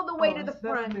all the way Oh, to the that's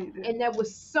front, neat, yeah. and that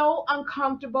was so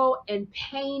uncomfortable and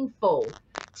painful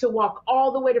to walk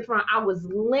all the way to the front. I was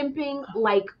limping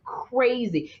like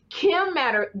crazy. Kim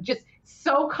Matter just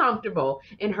so comfortable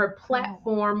in her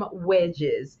platform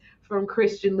wedges from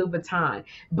Christian Louboutin.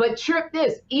 But trip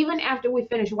this, even after we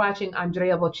finished watching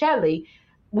Andrea Bocelli,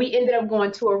 we ended up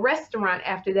going to a restaurant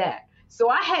after that. So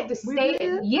I had to We stay.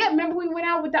 did? Yeah, remember we went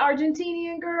out with the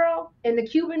Argentinian girl and the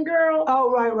Cuban girl?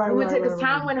 Oh, right. We went to, right, because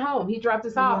Tom right. went home. He dropped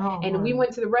us He went off, home, and we right.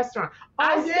 went to the restaurant. Oh,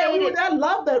 I yeah, stayed. I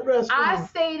love that restaurant. I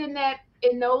stayed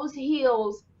in those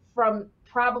heels from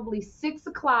probably 6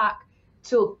 o'clock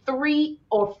till 3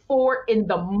 or 4 in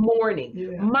the morning.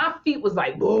 Yeah. My feet was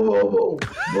like boom, boom, boom, boom,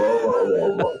 boom,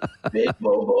 boom, boom, bitch,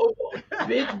 boom, boom, boom,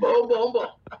 bitch, boom, boom, boom.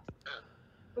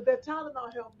 But that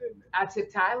Tylenol helped, didn't it? I took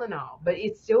Tylenol, but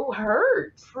it still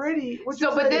hurts. Pretty. What So,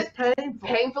 you but said is painful.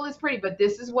 Painful is pretty, but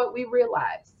this is what we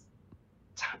realized.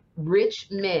 Rich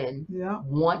men Yeah.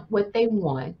 want what they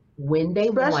want when they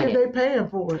Especially want if it, they paying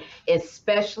for it.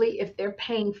 especially if they're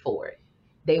paying for it.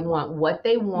 They want what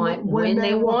they want when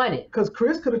they want it. Because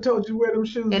Chris could have told you where them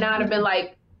shoes. And I'd have been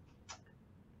like,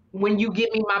 when you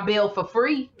give me my bill for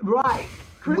free, right.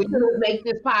 Chris when you make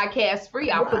this podcast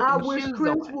free, I'll put I them wish shoes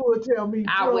Chris on. would tell me.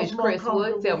 I put wish on Chris some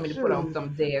would tell me to put on shoes. some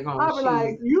daggone I'd be shoes.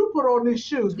 like, you put on these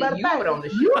shoes. Yeah, Matter of you fact, put on the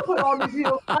you put on these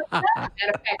heels. Matter of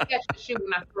fact, catch the shoe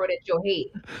when I throw it at your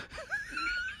head.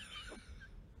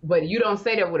 But you don't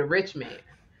say that with a rich man.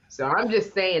 So I'm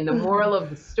just saying the moral of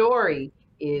the story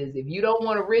is if you don't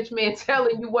want a rich man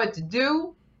telling you what to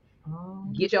do,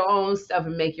 get your own stuff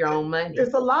and make your own money.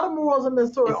 It's a lot of morals in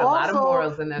this story. It's a also, lot of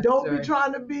morals in that don't story. be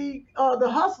trying to be the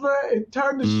hustler and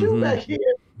turn the shoe back in.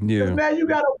 'Cause Yeah. now you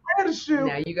got to wear the shoe.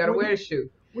 Now you got to wear a shoe.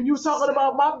 When you was talking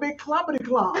about my big clumpity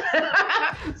clomp.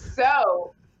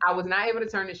 So I was not able to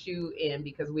turn the shoe in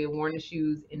because we had worn the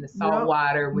shoes in the salt Yep.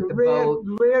 water with the red, boat.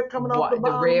 red coming off the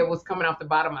bottom. red was coming off the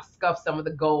bottom. I scuffed some of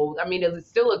the gold. I mean, it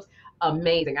still looks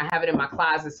amazing. I have it in my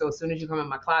closet. So as soon as you come in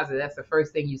my closet, that's the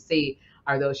first thing you see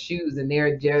are those shoes. And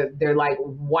they're like,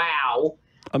 wow.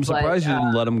 I'm surprised But, you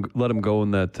didn't let them go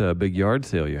in that big yard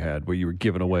sale you had where you were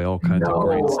giving away all kinds of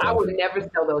great No, stuff. I would never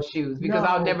sell those shoes because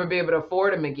I'll No. never be able to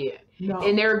afford them again. No.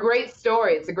 And they're a great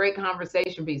story. It's a great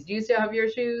conversation piece. Do you still have your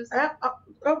shoes?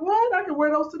 What? I can wear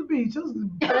those to the beach. Those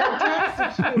are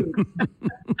fantastic shoes.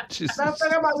 Just- I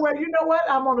think I might wear. You know what?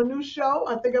 I'm on a new show.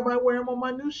 I think I might wear them on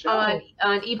my new show. On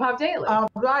ePop Daily.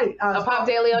 Right. A Pop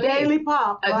Daily on E. Daily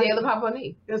Pop. A right? Daily Pop on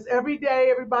E. It's every day.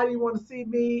 Everybody want to see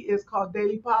me. It's called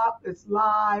Daily Pop. It's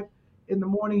live in the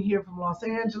morning here from Los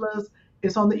Angeles.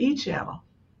 It's on the E channel.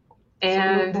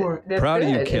 And look for it. that's Proud of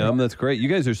you, good. Kim. That's great. You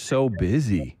guys are so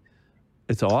busy.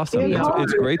 It's awesome. Yeah.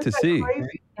 It's great to Isn't that see.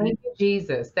 crazy? Thank you,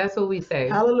 Jesus. That's what we say.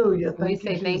 Hallelujah. We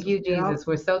say thank you, Yeah. Jesus.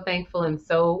 We're so thankful and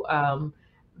so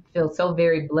feel so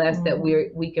very blessed that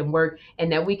we can work and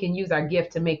that we can use our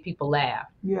gift to make people laugh.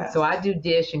 Yes. So I do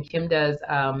Dish and Kim does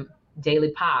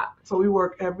Daily Pop. So we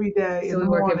work every day So in we the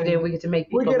work morning. every day. We get to make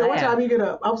We people get up. What laugh. time you get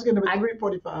up? I was getting up at I-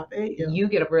 3:45 a.m. You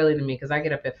get up early than me because I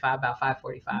get up at about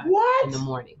 5:45 What? in the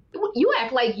morning. You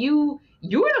act like you're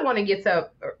the one that gets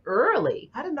up early.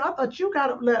 I didn't know. I thought you got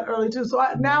up that early too. So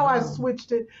now I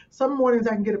switched it. Some mornings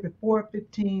I can get up at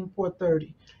 4:15,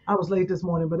 4:30. I was late this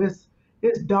morning, but it's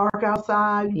dark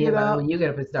outside. You Yeah, get but up when you get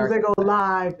up, it's because dark. they go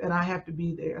live, and I have to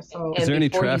be there. So And Is there any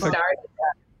before you traffic? start-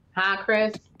 huh,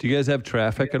 Chris? Do you guys have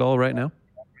traffic at all right now?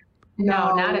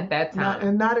 No, not at that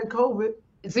time. Not in COVID.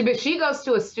 See, but she goes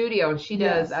to a studio and she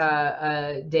does Yes.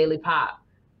 a Daily Pop.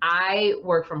 I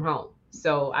work from home,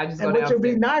 so I just go And which would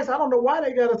be downstairs. nice. I don't know why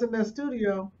they got us in that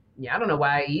studio. Yeah, I don't know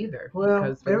why either. Well,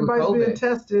 because with everybody's being COVID.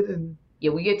 tested and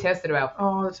Yeah, we get tested about,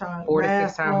 all the time. 4 to 6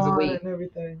 Masks times a on week. and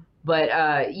everything. but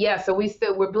yeah. So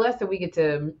we're blessed that we get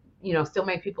to still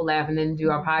make people laugh and then do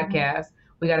our podcast.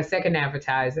 We got a second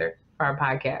advertiser for our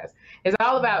podcast. It's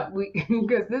all about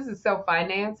because this is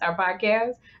self-finance our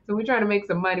podcast, so we're trying to make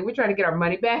some money. We're trying to get our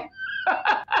money back.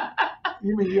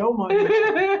 You mean your money?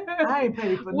 I ain't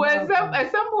paid for Well, nothing.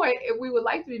 at some point, we would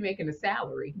like to be making a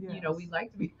salary. Yes. We'd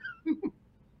like to be,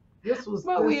 This was.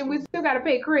 but this we was- still got to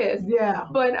pay Chris. Yeah.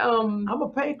 But I'm gonna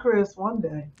pay Chris one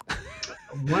day.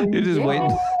 You're just Yeah.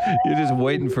 waiting. You're just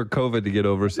waiting for COVID to get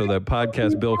over so that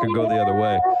podcast bill can go the other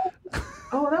way.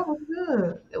 Oh, that was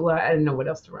good. well, I didn't know what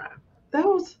else to rhyme. That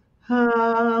was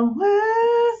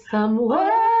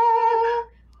Somewhere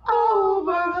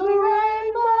over the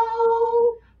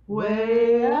rainbow,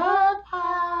 way up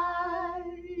high.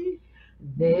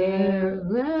 there. The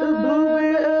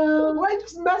bluebird. Why you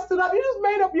just messed it up? You just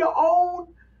made up your own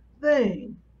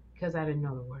thing. Because I didn't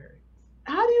know the word.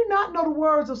 How do you not know the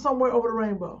words of Somewhere Over the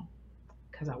Rainbow?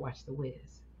 Because I watched The Wiz.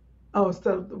 Oh,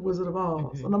 instead of the Wizard of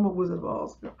Oz. Mhm. And I'm a Wizard of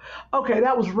Oz girl. Okay,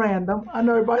 that was random. I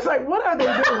know everybody's like, what are they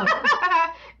doing?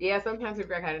 Yeah, sometimes we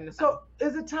break out in the So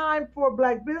is it time for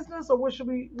Black business, or what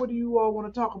do you all want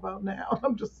to talk about now?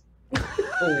 I'm just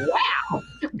wow,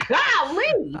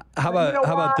 golly. How You know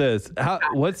about what?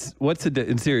 this? What's the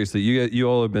and seriously, you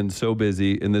all have been so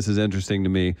busy, and this is interesting to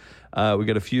me. We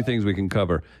got a few things we can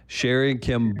cover. Sherry and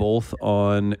Kim both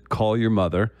on Call Your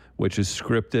Mother, which is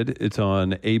scripted. It's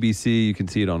on ABC. You can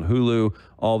see it on Hulu.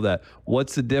 All of that.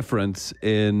 What's the difference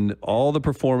in all the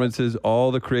performances, all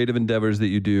the creative endeavors that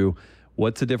you do?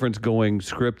 What's the difference going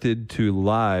scripted to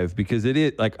live? Because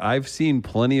like I've seen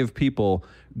plenty of people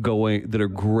going that are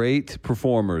great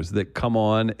performers that come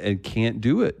on and can't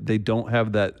do it. They don't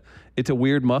have that. It's a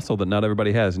weird muscle that not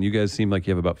everybody has. And you guys seem like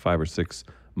you have about 5 or 6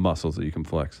 muscles that you can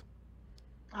flex.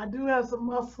 I do have some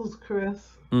muscles, Chris.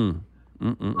 Mm.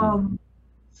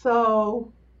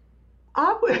 So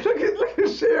I would look at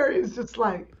Sherry. It's just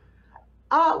like,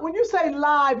 when you say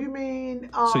live, you mean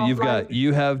So you've like, got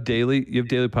you have daily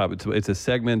pop. It's a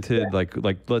segmented like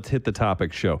let's hit the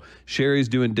topic show. Sherry's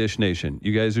doing Dish Nation.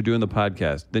 You guys are doing the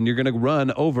podcast. Then you're gonna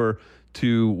run over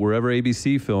to wherever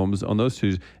ABC films on those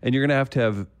Tuesdays, and you're gonna have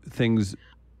things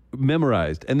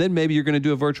memorized. And then maybe you're gonna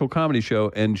do a virtual comedy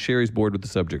show, and Sherry's bored with the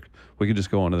subject. We can just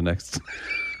go on to the next.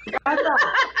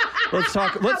 Let's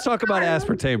talk about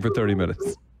aspartame for 30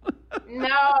 minutes.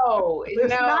 No, it's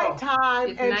no. nighttime,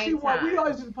 It's and nighttime. we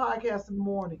always do the podcast in the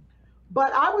morning.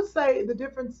 But I would say the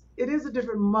difference, it is a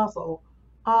different muscle,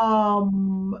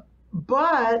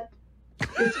 but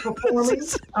it's performing.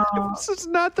 This is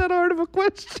not that hard of a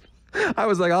question. I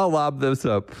was like, I'll lob this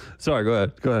up. Sorry, go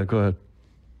ahead.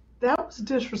 That was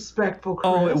disrespectful,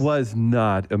 Chris. Oh, it was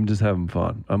not. I'm just having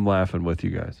fun. I'm laughing with you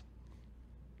guys.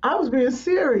 I was being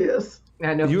serious.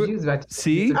 I know You- you was about to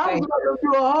see? I was about to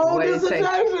do a whole What it takes-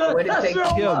 dissertation. what it takes That's to your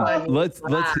kill mind.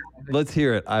 Let's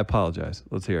hear it. I apologize.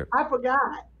 Let's hear it. I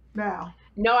forgot now.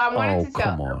 No, I wanted Oh, to tell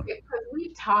come on. because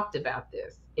we've talked about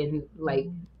this in like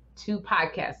 2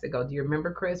 podcasts ago. Do you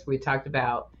remember, Chris? We talked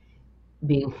about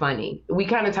being funny. We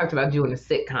kind of talked about doing a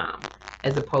sitcom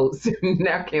as opposed to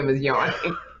now Kim is yawning.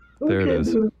 There it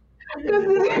is. Because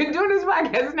doing this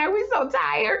podcast now, we so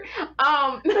tired.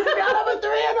 I got up at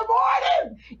 3 in the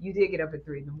morning. You did get up at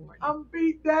 3 in the morning. I'm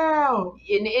beat down.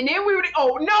 And then we would,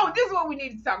 oh no, this is what we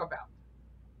need to talk about.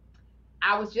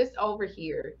 I was just over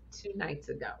here 2 nights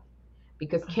ago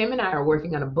because Kim and I are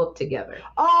working on a book together.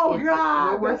 Oh, It's-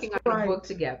 God. We're working that's on right. a book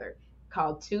together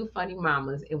called Two Funny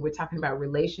Mamas, and we're talking about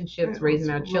relationships, It raising was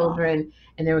our rough. children,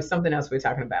 and there was something else we were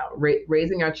talking about,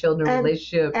 raising our children, And-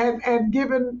 relationships, And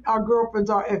giving our girlfriends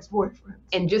our ex-boyfriends.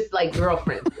 and just like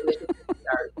girlfriends, relationships with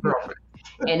our girlfriends.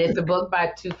 And it's a book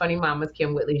by 2 funny mamas,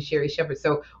 Kim Whitley and Sherry Shepherd.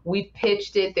 So we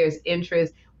pitched it. There's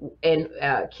interest. And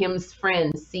Kim's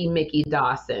friend, C. Mickey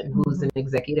Dawson, who's an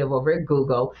executive over at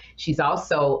Google. She's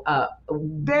also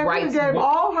Then we writes gave books.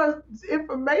 all her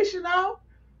information out.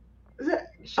 Is it-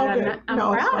 Should I okay. not? I'm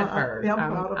No, it's proud of fine. her. Yeah,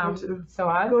 I'm proud of her too. So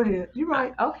I Go ahead. You're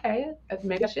right. Okay,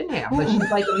 maybe I shouldn't have, but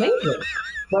she's like amazing.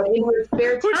 But in her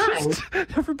spare time,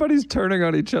 Everybody's turning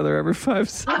on each other every 5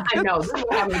 seconds. I know this is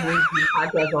what happens when you do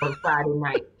podcast on Friday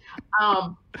night.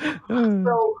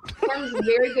 So Kim's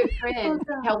very good friend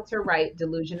helped her write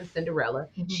Delusion of Cinderella.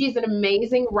 She's an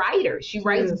amazing writer. She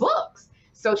writes is. books.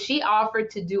 So she offered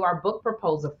to do our book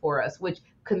proposal for us, which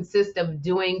consists of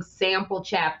doing sample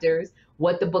chapters,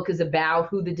 what the book is about,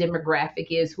 who the demographic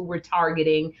is, who we're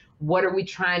targeting, what are we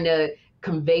trying to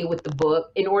convey with the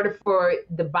book in order for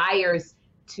the buyers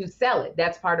to sell it.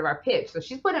 That's part of our pitch. So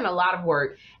she's put in a lot of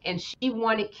work, and she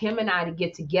wanted Kim and I to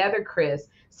get together, Chris,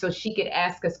 so she could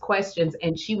ask us questions,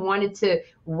 and she wanted to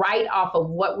write off of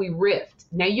what we riffed.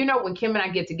 Now, you know, when Kim and I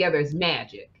get together, it's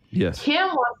magic. Yes. Kim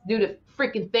wants to do the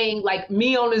freaking thing like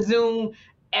me on the Zoom,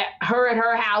 at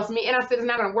her house, me. And I said, it's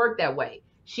not going to work that way.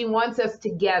 She wants us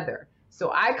together.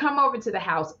 So I come over to the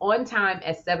house on time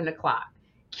at 7 o'clock.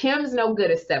 Kim's no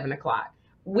good at 7 o'clock.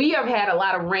 We have had a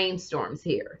lot of rainstorms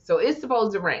here. So it's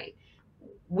supposed to rain.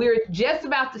 We're just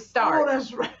about to Oh, start.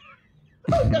 that's right.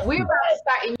 We're about to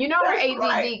start. And you know our That's ADD,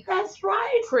 right. That's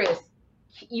right. Chris,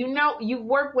 you know, you've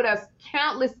worked with us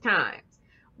countless times.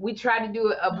 We tried to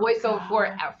do a voiceover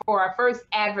for our first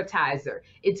advertiser.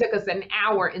 It took us an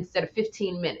hour instead of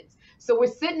 15 minutes. So we're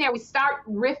sitting there, we start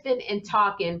riffing and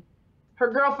talking.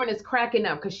 Her girlfriend is cracking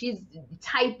up because she's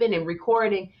typing and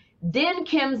recording. Then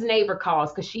Kim's neighbor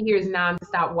calls because she hears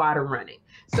nonstop water running.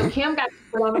 So Kim got to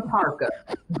put on a parka,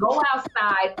 go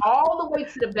outside all the way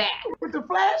to the back With the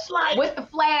flashlight. with the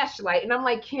flashlight. And I'm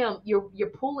like, Kim, your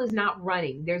pool is not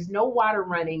running. There's no water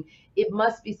running. It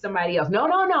must be somebody else. No.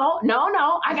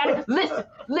 I gotta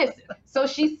listen. So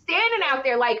she's standing out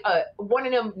there like one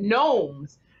of them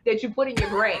gnomes that you put in your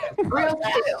grass, real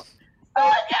still. So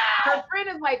her friend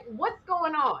is like, what's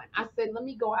going on? I said, let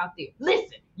me go out there.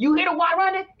 Listen, you hear the water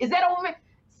running? Is that over there?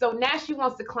 So now she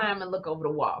wants to climb and look over the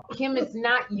wall. Kim, it's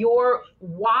not your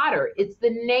water. It's the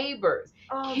neighbors.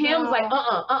 Oh, Kim's no.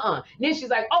 like, Then she's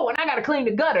like, oh, and I got to clean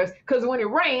the gutters because when it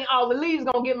rains, all the leaves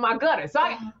going to get in my gutter. So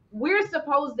we're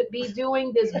supposed to be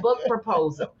doing this book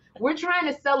proposal. We're trying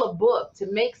to sell a book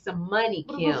to make some money,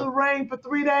 But it was Kim. to rain for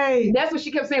 3 days. That's what she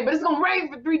kept saying, but it's gonna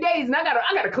rain for 3 days, and I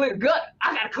gotta clear the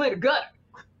gutter.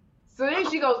 So then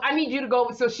she goes, I need you to go.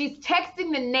 So she's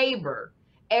texting the neighbor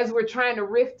as we're trying to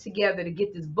riff together to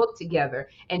get this book together,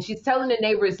 and she's telling the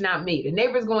neighbor it's not me. The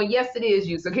neighbor's going, yes, it is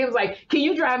you. So Kim's like, can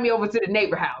you drive me over to the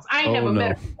neighbor house? I ain't Oh, never no.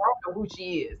 met her. I don't know who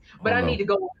she is, but Oh, I no. need to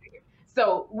go over there.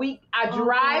 So I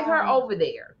drive her no. over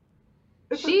there.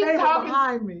 It's She's the neighbor talking-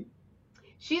 behind me.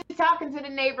 She's talking to the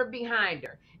neighbor behind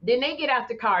her. Then they get out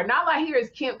the car. And all I hear is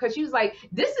Kim, because she was like,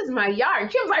 this is my yard.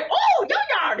 And Kim's like, oh, your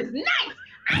yard is nice.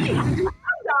 I need to do my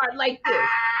yard like this.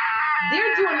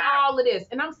 They're doing all of this.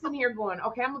 And I'm sitting here going,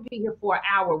 okay, I'm going to be here for an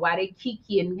hour while they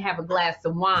kiki and have a glass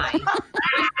of wine. I'm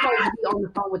supposed to be on the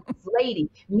phone with this lady.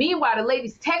 Meanwhile, the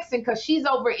lady's texting because she's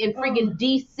over in friggin'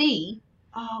 D.C.,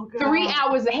 Oh, God. 3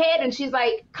 hours ahead, and she's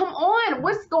like, come on,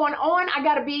 what's going on? I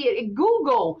gotta be at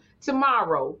Google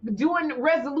tomorrow doing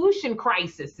resolution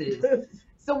crises.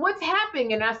 So what's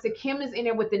happening? And I said, Kim is in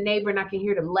there with the neighbor, and I can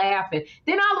hear them laughing.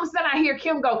 Then all of a sudden I hear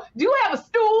Kim go, do you have a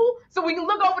stool so we can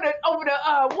look over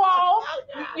the wall?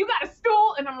 You got a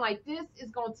stool? And I'm like, this is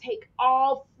gonna take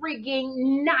all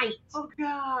frigging night. Oh,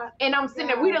 God. And I'm sitting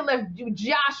there, we done left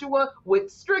Joshua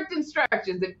with strict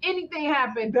instructions. If anything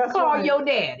happened, That's call right. your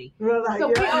daddy. We're like, So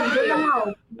we yeah, over in the here.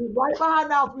 house. Right behind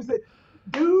the house. We said,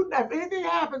 dude, if anything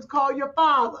happens, call your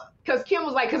father. Because Kim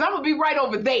was like, because I'm going to be right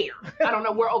over there. I don't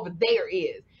know where over there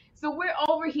is. So we're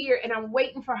over here, and I'm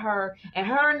waiting for her, and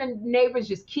her and the neighbors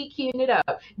just kikiing it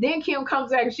up. Then Kim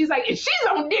comes back, and she's like, and she's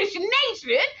on Dish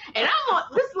Nation, and I'm on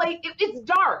this late. It's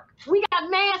dark. We got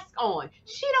masks on.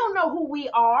 She don't know who we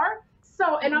are.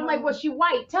 So, and I'm like, well, she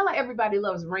white. Tell her everybody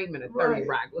loves Raymond at 30 Right.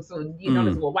 Rock. So, you know,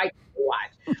 this is what white people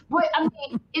watch. But, I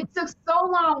mean, it took so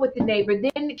long with the neighbor.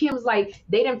 Then Kim's like,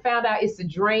 they done found out it's a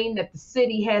drain that the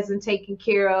city hasn't taken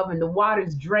care of, and the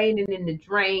water's draining in the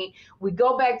drain. We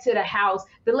go back to the house.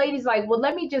 The lady's like, well,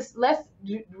 let's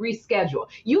reschedule.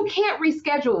 You can't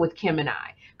reschedule with Kim and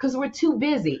I because we're too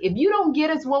busy. If you don't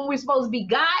get us when we're supposed to be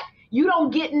got, you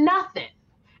don't get nothing.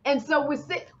 And so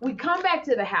we come back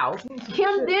to the house.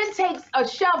 Kim then takes a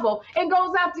shovel and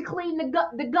goes out to clean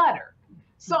the gutter.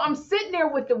 So I'm sitting there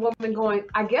with the woman going,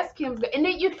 I guess Kim's good. And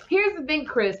then here's the thing,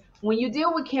 Chris, when you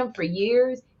deal with Kim for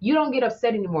years, you don't get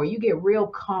upset anymore. You get real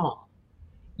calm.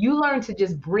 You learn to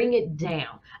just bring it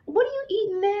down. What are you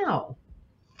eating now?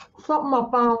 Something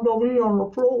I found over here on the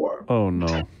floor. Oh,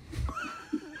 no.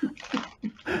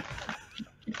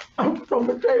 From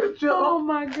potato chips. Oh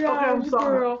my God, I'm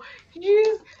sorry. girl.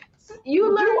 You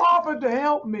learn. You offered to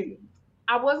help me.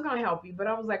 I was gonna help you, but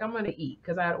I was like, I'm gonna eat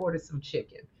because I had ordered some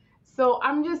chicken. So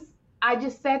I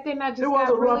just sat there and I just It was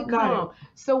got a rough really calm. night.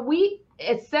 So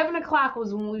at 7 o'clock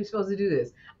was when we were supposed to do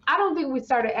this. I don't think we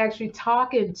started actually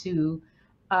talking to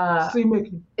See,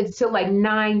 Mickey. until like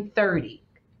 9:30,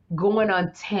 going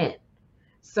on 10.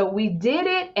 So we did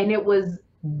it, and it was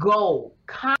gold,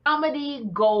 comedy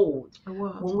gold It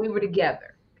was. when we were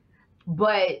together.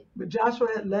 But But Joshua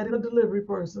had let in a delivery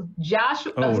person.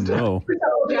 Joshua, Oh, no.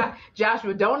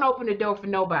 Joshua, don't open the door for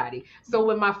nobody. So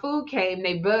when my food came,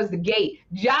 they buzzed the gate.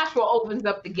 Joshua opens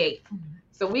up the gate.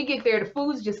 So we get there, the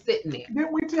food's just sitting there.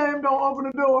 Didn't we tell him don't open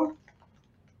the door?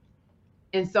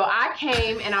 And so I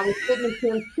came and I was sitting in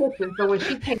Kim's kitchen. So when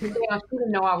she came down, she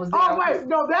didn't know I was there. Oh, wait.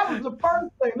 No, that was the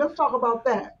first thing. Let's talk about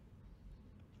that.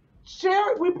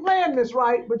 Sherry, we planned this,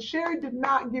 right? But Sherry did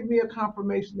not give me a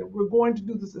confirmation that we're going to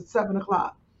do this at 7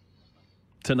 o'clock.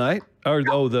 Tonight? Or,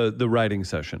 the writing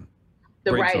session?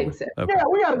 The Breaks writing over. set. Okay. Yeah,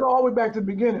 we got to go all the way back to the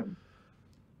beginning.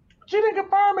 She didn't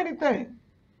confirm anything.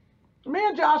 Me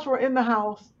and Josh were in the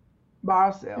house by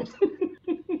ourselves.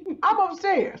 I'm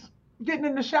upstairs getting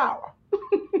in the shower.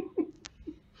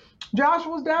 Josh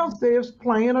was downstairs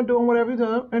playing or doing whatever he's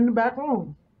doing in the back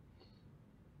room.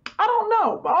 I don't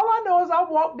know, but all I know is I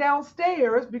walked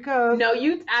downstairs because No,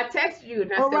 I texted you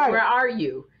and I Oh, said, right. where are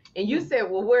you? And you said,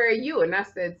 well, where are you? And I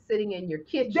said, sitting in your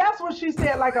kitchen. that's what she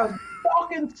said, like a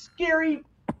fucking scary,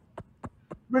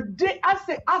 I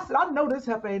said, I know this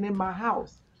heifer ain't in my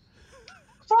house.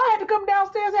 So I had to come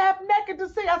downstairs half naked to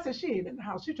see. I said, she ain't in the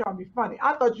house. She trying to be funny.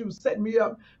 I thought you was setting me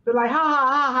up. But like, ha, ha,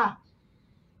 ha, ha.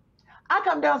 I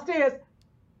come downstairs.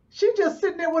 She just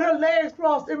sitting there with her legs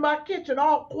crossed in my kitchen,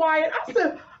 all quiet. I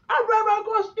said, I ran around the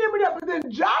corner, scared me up. But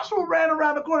then Joshua ran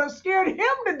around the corner and scared him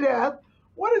to death.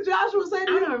 What did Joshua say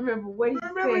to I you? don't remember what he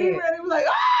Remember said. he ran, he was like,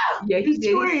 ah! Yeah, he did.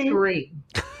 He screamed. screamed.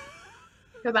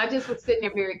 Because I just was sitting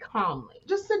there very calmly.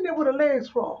 Just sitting there with her legs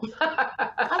crossed.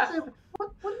 I said,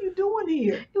 what are you doing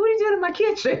here? What are you doing in my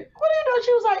kitchen? What are you doing?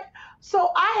 She was like, so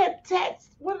I had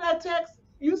text. What did I text?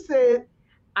 You said,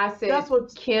 I said, That's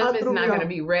what Kim I is threw not me going to off.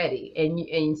 be ready.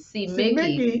 And See, Mickey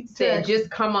Mickey said, text. just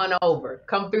come on over.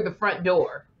 Come through the front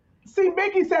door. see,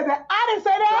 Mickey said that. I didn't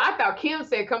say So that. I thought Kim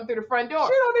said, come through the front door.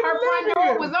 She don't even Her front live door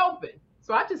here. was open.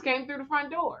 So I just came through the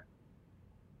front door.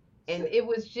 And it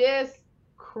was just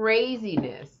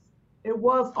craziness. It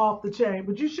was off the chain,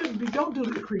 but you shouldn't be. Don't do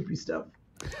the creepy stuff.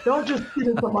 Don't just sit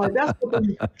in somebody. That's what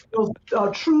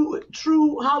those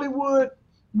true Hollywood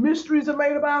mysteries are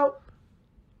made about.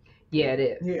 Yeah, it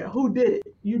is. Yeah, who did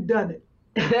it? You done it.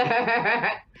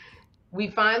 We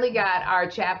finally got our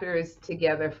chapters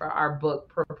together for our book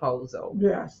proposal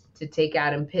Yes. to take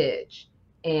out and pitch.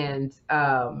 And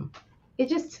it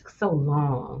just took so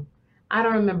long. I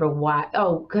don't remember why.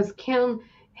 Oh, because Kim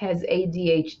has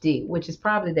ADHD, which is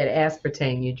probably that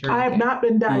aspartame you drink. I have not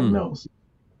been diagnosed.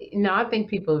 No, I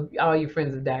think all your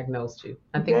friends have diagnosed you.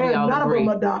 I think we Yeah, all none agree. of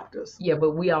them are doctors. Yeah,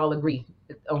 but we all agree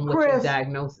on what your Chris,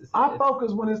 diagnosis is. I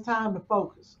focus when it's time to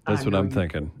focus. That's I what know I'm you-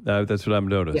 thinking. That's what I've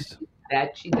noticed.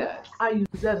 That she does. I use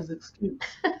that as an excuse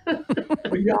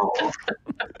for y'all.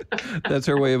 That's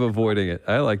her way of avoiding it.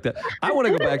 I like that. I want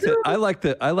to go back to.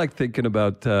 I like thinking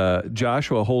about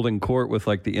Joshua holding court with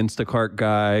like the Instacart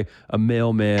guy, a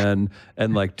mailman,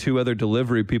 and like 2 other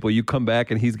delivery people. You come back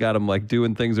and he's got them like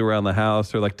doing things around the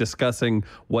house or like discussing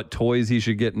what toys he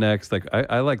should get next. Like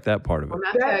I like that part of it. Well,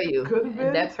 I That tell you, could've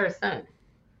been- that's her son.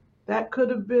 That could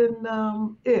have been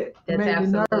it. That's Made me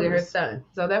absolutely her nervous. son.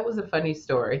 So that was a funny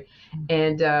story.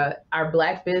 And our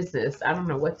black business, I don't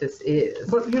know what this is.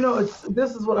 But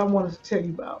this is what I wanted to tell you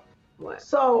about. What?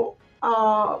 So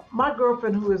my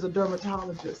girlfriend, who is a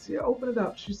dermatologist, open it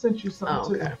up. She sent you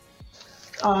something okay.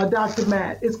 too. Dr.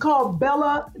 Matt. It's called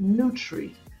Bella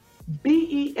Nutri.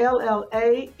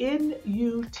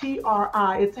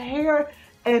 BELLANUTRI. It's hair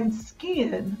and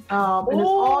skin, and it's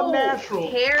all Ooh, natural.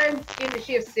 Hair and skin. Does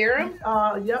she have serum?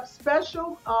 Yep,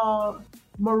 special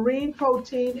marine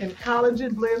protein and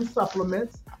collagen blend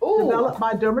supplements Ooh. developed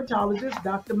by dermatologist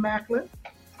Dr. Macklin.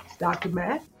 Dr.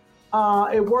 Matt.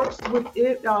 It works with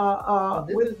it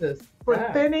for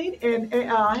thinning and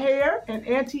hair and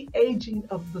anti-aging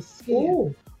of the skin.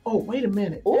 Ooh. Oh, wait a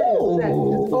minute.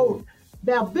 Ooh.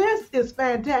 Now this is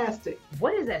fantastic.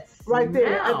 What is that Right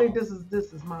there. I smell? think this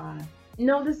is mine.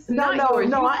 No, this is No, not no, yours.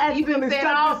 no, I You've been accidentally saying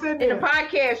stuck all this in in the there.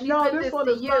 podcast. You No, sent this this one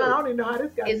to is you. mine. I don't even know how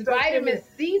this got It's stuck in vitamin there.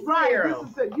 C Right, serum.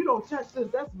 this is it. You don't touch this.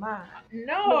 That's mine.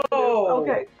 No.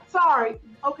 Okay, sorry.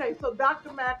 Okay, so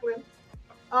Dr. Macklin,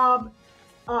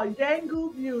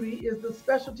 Yangu Beauty is the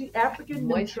specialty African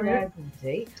nutrient. Moisturizing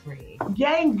day cream.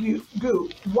 Yangu,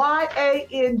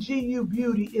 Yangu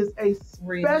Beauty is a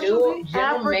specialty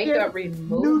Gentle makeup African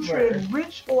remover.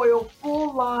 nutrient-rich oil,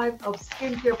 full line of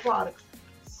skincare products.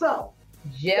 So,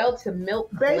 Gel to milk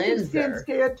basic skin cleanser.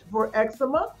 care for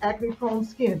eczema, acne-prone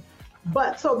skin.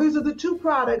 But so these are the 2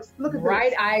 products. Look at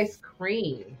Bright this. Ice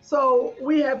Cream. So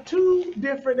we have 2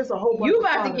 different. It's a whole bunch. You of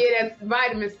about to products. get that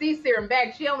vitamin C serum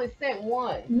back. She only sent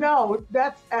one. No,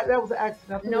 that was an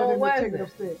accident. I No, it forgot to take wasn't. it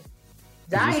upstairs.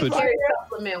 this what Dietary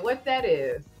supplement. What that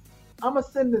is? I'm gonna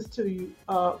send this to you,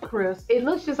 Chris. It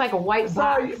looks just like a white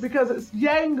Sorry, box. because it's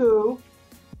Yangu.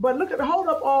 But hold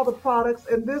up all the products,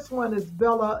 and this one is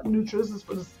Bella Nutri. This is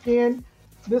for the skin.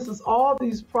 This is all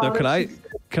these Now, products.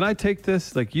 can I take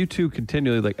this? Like you two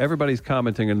continually, like everybody's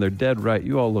commenting and they're dead right.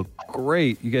 You all look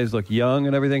great. You guys look young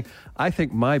and everything. I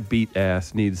think my beat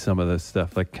ass needs some of this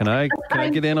stuff. Like, can I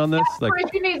get in on this? Like, Chris,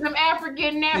 you need some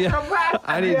African natural products.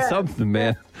 I need Yeah. something,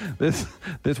 man. This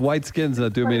white skin's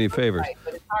not doing me any favors. Right,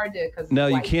 but it's hard to because No,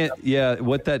 you can't. Yeah,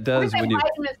 what that does What's that when you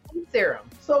vitamin C serum?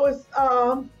 So it's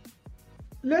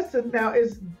listen now,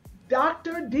 it's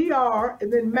Dr. Dr.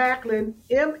 and then Macklin,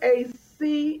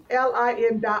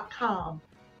 MACLIN.com.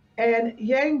 And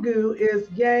Yangu is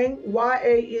Yang,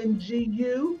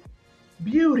 YANGU,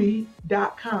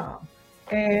 beauty.com.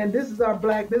 And this is our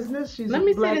black business. She's Let a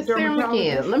me see black the serum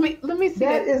dermatologist. again. Let me see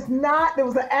That that. is not, there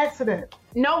was an accident.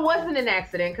 No, it wasn't an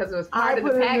accident because it was part I of the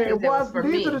put it in there. package It that was was, for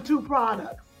these me. are the 2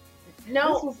 products.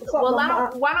 No, this was something well,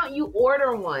 about- why don't you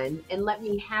order one and let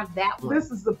me have that one?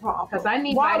 This is the problem. 'Cause I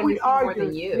need Why vitamin we C more arguing?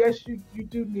 than you. Yes, you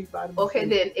do need vitamin Okay, C.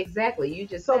 then exactly. You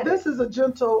just So said this it. is a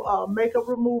gentle makeup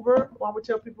remover. Why don't we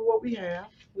tell people what we have?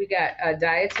 We got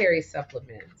dietary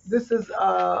supplements. This is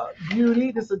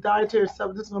beauty. This is a dietary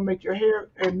supplement. This is gonna make your hair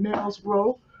and nails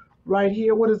grow. Right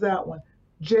here. What is that one?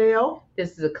 Gel.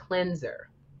 This is a cleanser.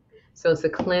 So it's a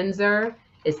cleanser.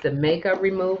 It's the makeup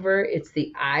remover. It's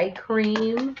the eye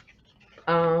cream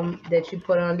that you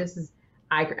put on. This is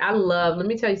eye cream. Let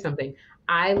me tell you something.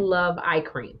 I love eye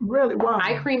cream. Really? Wow.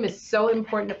 Eye cream is so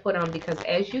important to put on because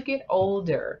as you get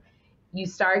older, you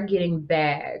start getting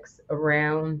bags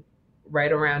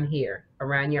right around here,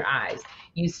 around your eyes.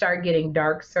 You start getting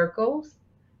dark circles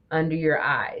under your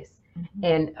eyes.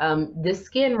 And this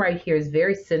skin right here is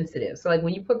very sensitive. So like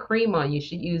when you put cream on, you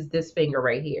should use this finger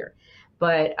right here.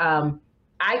 But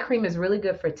eye cream is really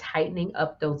good for tightening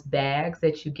up those bags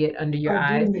that you get under your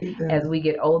I eyes do need that. as we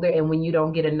get older. And when you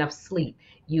don't get enough sleep,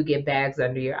 you get bags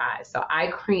under your eyes. So eye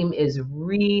cream is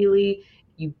really,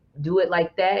 you do it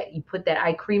like that. You put that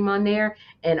eye cream on there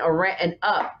and around and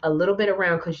up a little bit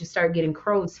around because you start getting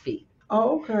crow's feet.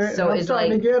 Oh, okay. So I'm it's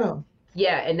starting like- to get them.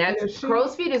 Yeah, and that's Yeah, she-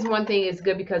 crow's feet is one thing. It's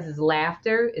good because it's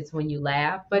laughter. It's when you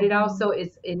laugh, but it also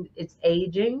it's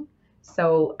aging.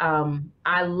 So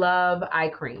I love eye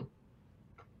cream.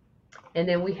 And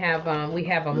then we have a This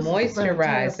is moisturizer.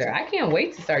 fantastic. I can't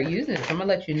wait to start using this. I'm gonna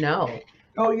let you know.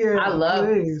 Oh yeah, I love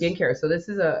please. skincare. So this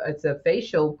is a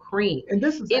facial cream. And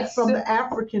this is It's from so- the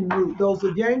African root. Those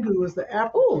are Yangu is the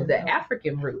African. Ooh, the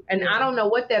African root. And I don't know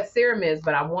what that serum is,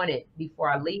 but I want it before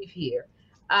I leave here.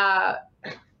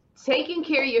 Taking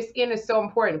care of your skin is so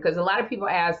important because a lot of people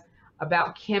ask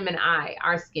about Kim and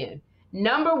our skin.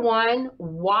 Number one,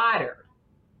 water.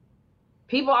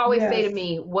 People always say to Yes.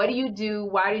 me, what do you do?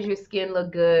 Why does your skin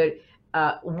look good?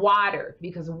 Water,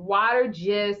 because water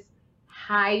just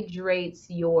hydrates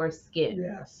your skin.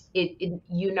 Yes,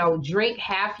 Drink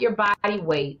half your body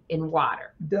weight in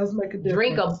water. it does make a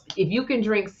difference. If you can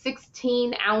drink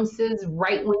 16 ounces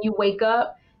right when you wake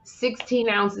up, 16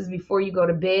 ounces before you go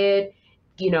to bed,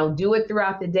 do it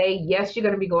throughout the day. Yes, you're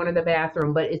going to be going to the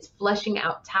bathroom, but it's flushing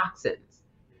out toxins.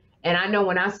 And I know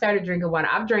when I started drinking water,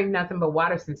 I've drank nothing but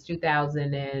water since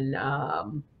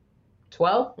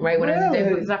 2012, right? When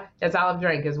Really? that's all I've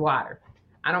drank is water.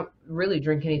 I don't really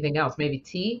drink anything else, maybe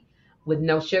tea with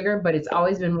no sugar, but it's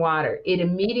always been water. It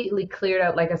immediately cleared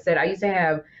up. Like I said, I used to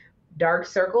have dark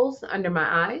circles under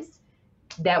my eyes.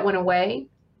 That went away.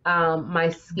 My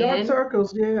skin, Dark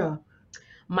circles, yeah.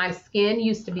 my skin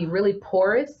used to be really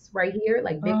porous right here,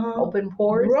 like big Uh-huh. open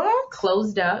pores, What?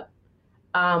 closed up.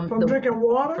 From drinking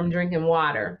water? From drinking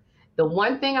water. The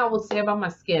one thing I will say about my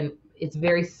skin, it's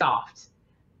very soft.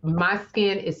 My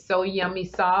skin is so yummy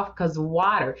soft because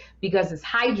it's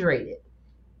hydrated.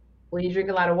 When you drink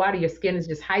a lot of water, your skin is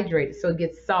just hydrated, so it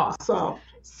gets soft. Soft.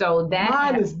 So that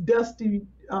Mine is dusty,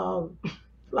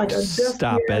 like a dusty.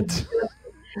 Stop it.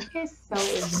 It's so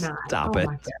is not. Stop Oh it.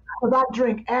 my God. Because I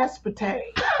drink aspartame.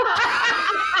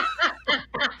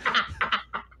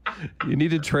 You need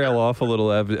to trail off a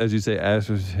little, as you say,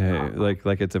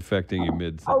 like it's affecting you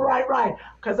mid. Oh, right.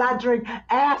 Because I drink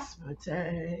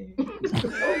aspartame.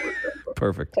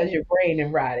 Perfect. Because your brain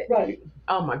and rotted. Right.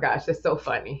 Oh my gosh, that's so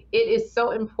funny. It is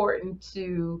so important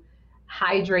to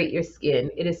hydrate your skin.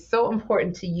 It is so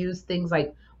important to use things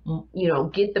like,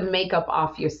 get the makeup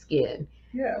off your skin.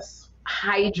 Yes.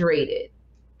 Hydrate it.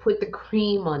 Put the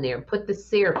cream on there. Put the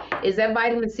serum. Is that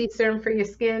vitamin C serum for your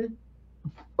skin?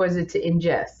 Or is it to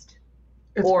ingest?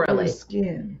 It's for Orally. your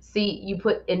skin. See,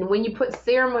 when you put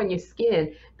serum on your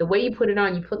skin, the way you put it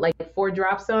on, you put like 4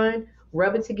 drops on,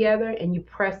 rub it together, and you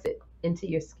press it into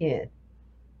your skin.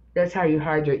 That's how you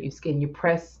hydrate your skin. You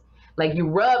press, like you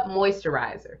rub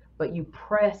moisturizer, but you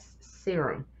press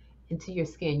serum into your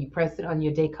skin. You press it on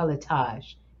your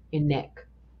décolletage, your neck.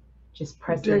 Just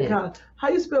press it in. How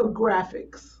you spell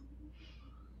graphics?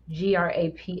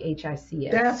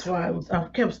 GRAPHICS. That's why I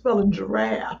kept spelling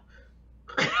giraffe.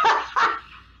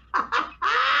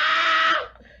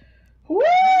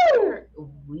 Woo!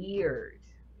 Weird.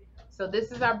 So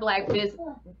this is our black business.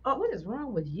 Oh, what is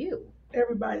wrong with you?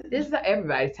 Everybody. This is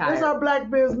everybody's tired. This is our black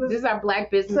business. This is our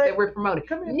black business Say- that we're promoting.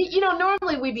 Come here.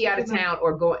 Normally we'd be out of town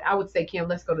or go. I would say, Kim,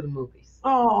 let's go to the movies.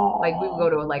 Oh. Like we would go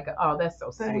to oh, that's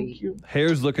so Thank sweet. you.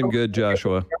 Hair's looking good,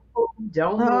 Joshua.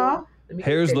 Don't Huh? move. Let me get a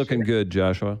Hair's picture. looking good,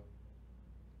 Joshua.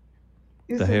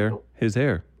 You The see- hair, his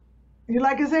hair. You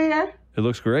like his hair? It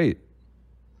looks great.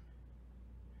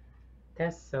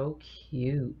 That's so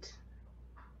cute.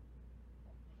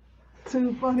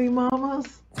 Two funny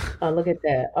mamas. Oh, look at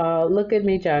that. Look at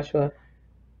me, Joshua.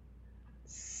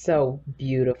 So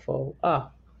beautiful. Oh,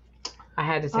 I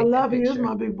had to take I love that you. picture. Here's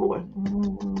my big boy.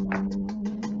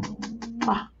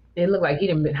 Ah. It looked like he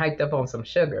done been hyped up on some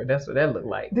sugar. That's what that looked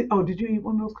like. Did you eat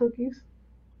one of those cookies?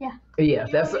 Yeah,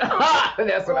 that's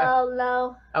that's what I. Well,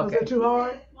 no. Was Okay, it too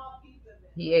hard?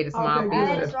 he ate a small Okay, I piece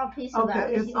had of a it. small piece of that.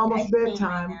 Okay, it's almost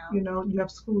bedtime. You know, you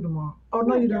have school tomorrow. Oh,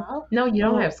 no, you don't. No, you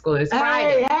don't have school. It's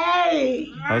Friday. Hey!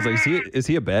 I was like, is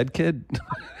he a bad kid?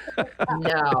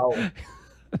 No.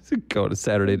 Go to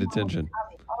Saturday detention. I'll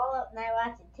be all up now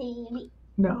watching TV.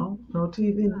 No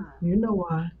TV. You know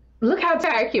why. Look how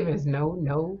tired Kim is. No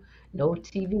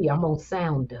TV. I'm on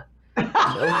sounder.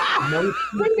 No.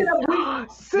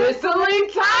 Cicely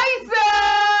Tyson.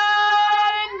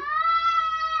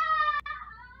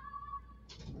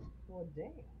 Well,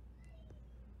 damn.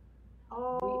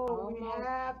 Oh, we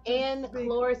have to And speak-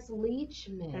 Cloris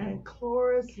Leachman. And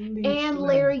Cloris Leachman. And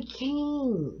Larry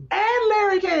King. And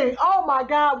Larry King. Oh my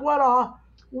God, what a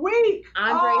week.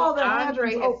 Oh, the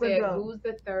Andre heavens had opened said, up. who's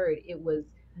the third? It was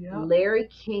Yep. Larry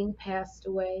King passed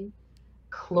away.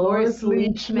 Cloris Cloris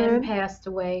Leachman Leachman. passed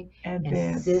away. And and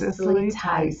then Cicely Cicely Tyson.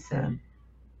 Tyson.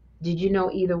 Did you know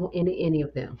any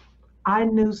of them? I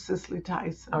knew Cicely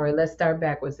Tyson. All right, let's start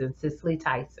backwards. And Cicely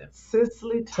Tyson.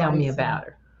 Cicely Tyson. Tell me about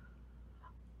her.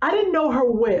 I didn't know her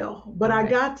well, but I Right.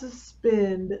 got to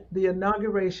spend the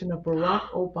inauguration of Barack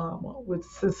Obama with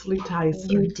Cicely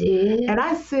Tyson. You did? And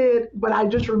I said, but I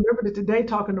just remembered it today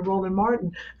talking to Roland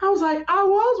Martin. I was like, I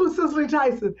was with Cicely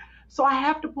Tyson. So I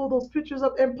have to pull those pictures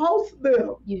up and post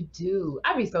them. You do.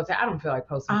 I'd be so tired. I don't feel like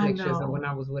posting I pictures know. of when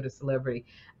I was with a celebrity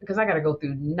because I got to go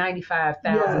through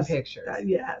 95,000 Yes. pictures.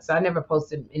 Yes. So I never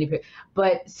posted any pictures.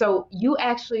 But so you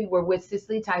actually were with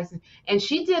Cicely Tyson, and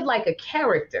she did like a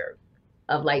character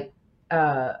of like,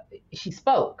 she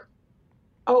spoke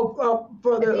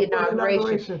For at the the inauguration.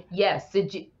 inauguration. Yes.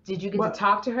 Did you get Well- to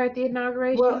talk to her at the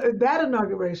inauguration? Well, at that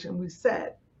inauguration, we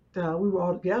sat. We were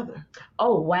all together.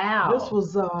 Oh, wow. This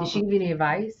was. Did she give you any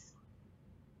advice?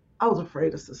 I was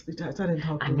afraid of Cicely Tyson. I didn't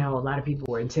talk to I her. know a lot of people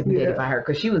were intimidated Yeah. by her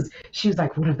because she was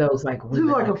like one of those like She women.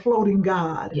 was like a floating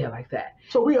god. yeah, like that.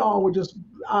 So we all were just.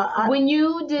 When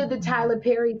you did the Tyler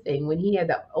Perry thing, when he had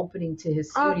the opening to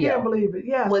his I studio, can't believe it.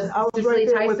 Yes, Was I was Cicely right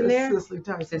there with Tyson there? Cicely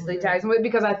Tyson. Cicely was there. Tyson,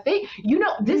 because I think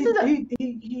this is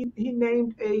he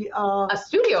named a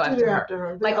studio after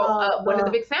her, like one of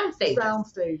the big sound stages. sound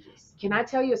stages. Can I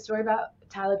tell you a story about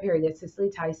Tyler Perry that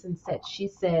Cicely Tyson said? She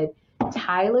said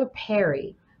Tyler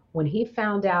Perry, when he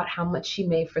found out how much she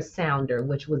made for Sounder,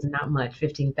 which was not much,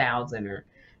 15,000 or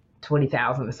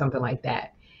 20,000 or something like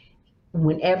that.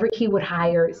 Whenever he would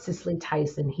hire Cicely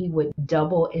Tyson, he would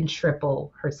double and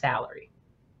triple her salary.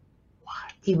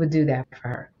 What? He would do that for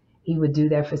her. He would do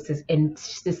that for and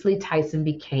Cicely Tyson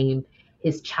became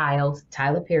his child,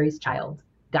 Tyler Perry's child,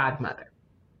 godmother.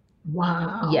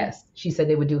 Wow. Yes, she said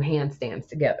they would do handstands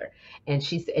together, and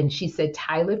she said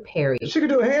Tyler Perry. She could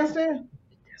do a handstand.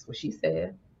 That's what she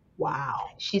said. Wow.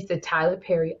 She said Tyler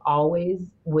Perry always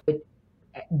would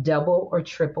double or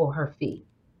triple her fee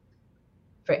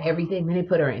for everything that he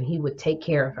put her in. He would take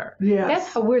care of her. Yes.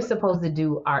 That's how we're supposed to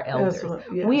do our elders. That's right,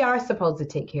 yes. We are supposed to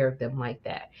take care of them like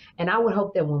that. And I would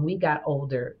hope that when we got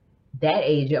older, that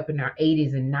age up in our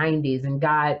 80s and 90s, and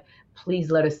God,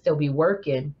 please let us still be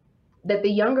working, that the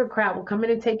younger crowd will come in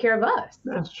and take care of us.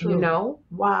 That's true. You know?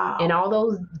 Wow. And all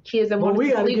those kids that Well, want we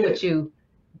to gotta sleep get- with you,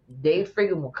 they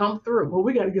freaking will come through. Well,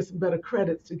 we got to get some better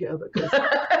credits together because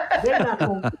they're not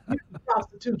going to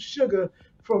prostitute sugar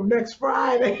from next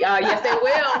Friday. Yes, they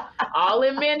will. All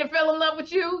them men that fell in love with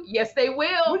you, yes, they We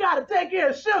will. got to take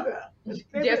care of sugar.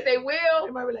 Yes, they will.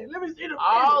 They might be like, let me see the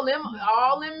All video.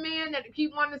 them men that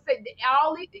keep wanting to say,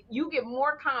 you get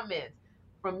more comments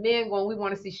from men going, we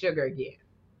want to see sugar again.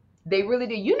 They really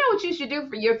do. You know what you should do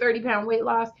for your 30-pound weight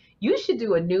loss? You should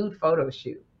do a nude photo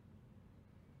shoot.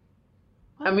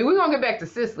 I mean, we're going to get back to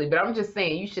Cicely, but I'm just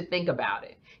saying you should think about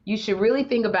it. You should really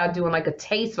think about doing like a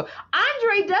tasteful.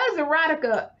 Andre does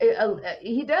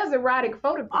he does erotic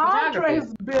photo photography. Andre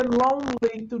has been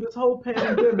lonely through this whole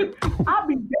pandemic. I'll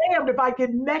be damned if I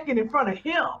get naked in front of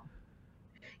him.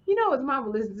 You know, his mama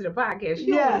listens to the podcast.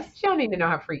 Yes. She don't even know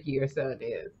how freaky your son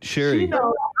is. Sherry. She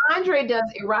knows. Andre does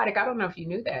erotic. I don't know if you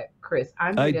knew that, Chris.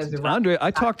 Andre does erotic. I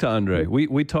talked to Andre.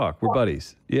 We talk. We're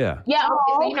buddies. Yeah. Yeah,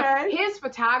 Oh, so, you know, okay. his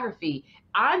photography,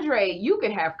 Andre, you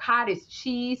could have cottage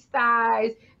cheese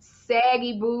thighs,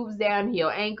 saggy boobs down heel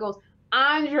ankles.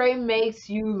 Andre makes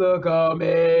you look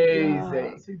amazing.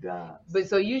 Yes, he does. But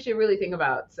so you should really think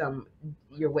about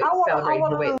your weight, I celebrating your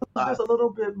want to weight lose loss. just a little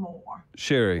bit more.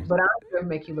 Sherry. But Andre will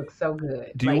make you look so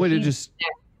good. Do you Like, want to he's- just?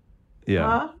 Yeah.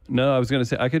 Huh? No, I was going to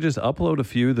say I could just upload a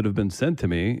few that have been sent to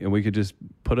me, and we could just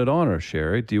put it on her.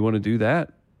 Sherry, do you want to do that?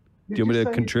 Do you want me to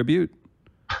say contribute?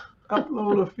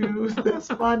 upload a few? That's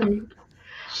funny.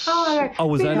 Oh,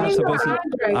 was I not supposed to?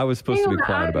 I was supposed to be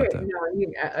quiet about that.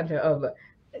 No, look.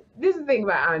 This is the thing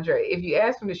about Andre. If you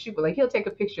ask him to shoot, like he'll take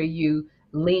a picture of you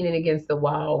leaning against the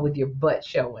wall with your butt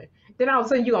showing. Then all of a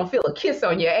sudden you're gonna feel a kiss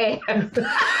on your ass. You're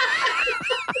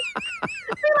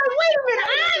like, wait a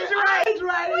minute,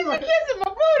 Andre, what you kissing my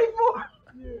booty for?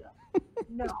 Yeah.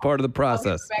 No. Part of the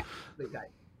process.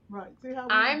 Right. See how we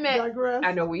I met. digress?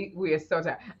 I know we are so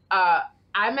tired.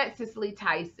 I met Cicely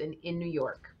Tyson in New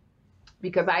York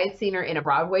because I had seen her in a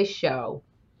Broadway show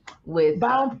with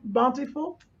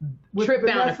Bountiful? With Trip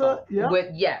Vanessa,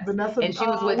 Bountiful. yeah. With Vanessa and she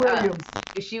was with Williams.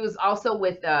 she was also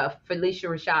with Felicia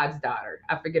Rashad's daughter.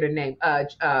 I forget her name.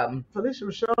 Felicia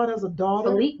Rashad has a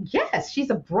daughter. Yes, she's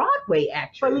a Broadway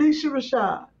actress. Felicia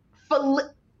Rashad.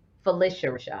 Felicia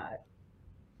Rashad.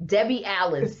 Debbie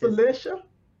Allen's It's sister. Felicia?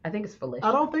 I think it's Felicia.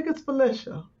 I don't think it's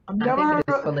Felicia. I've I never think heard it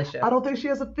is her. Felicia. I don't think she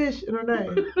has a fish in her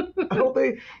name.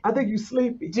 I think you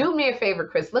sleepy. Do me a favor,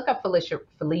 Chris. Look up Felicia.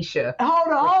 Hold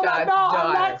on, Rashad's no,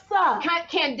 daughter. Alexa.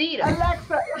 Candida.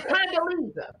 Alexa,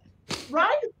 Condoleezza.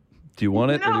 right? Do you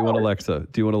want it or do you want Alexa?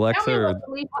 Do you want Alexa Tell me or what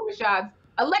Felicia Rashad's.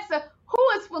 Alexa, who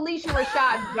is Felicia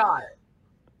Rashad's daughter?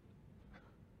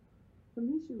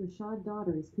 Felicia Rashad's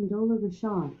daughter is Condola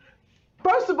Rashad.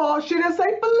 First of all, she didn't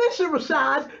say Felicia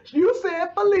Rashad. You said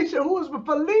Felicia. Who is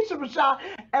Felicia Rashad?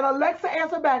 And Alexa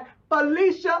answered back,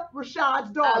 Felicia Rashad's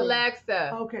daughter.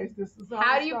 Alexa. Okay, so this is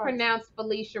How it do you starts. pronounce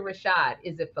Felicia Rashad?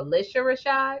 Is it Felicia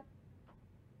Rashad?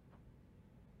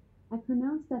 I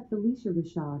pronounce that Felicia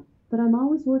Rashad, but I'm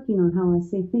always working on how I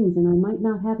say things and I might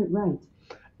not have it right.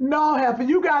 No, Heifer,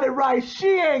 you got it right. She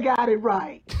ain't got it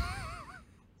right.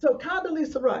 So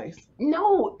Condoleezza Rice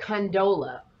No,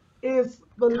 Condola. is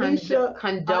Felicia. Condola. I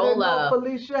didn't know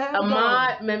Felicia had a daughter.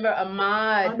 Ahmad, remember I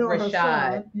Ahmad know her Rashad?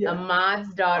 son, yeah.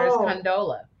 Ahmad's daughter is Oh.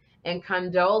 Condola. And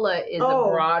Condola is Oh,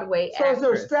 a Broadway So actress. is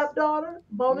her stepdaughter,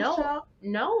 bonus No. child?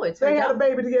 No, it's They her had a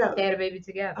daughter. baby together. They had a baby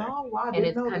together. Oh, wow, I And didn't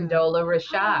it's know that. Condola I did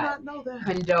Rashad. not know that.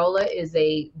 Condola is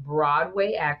a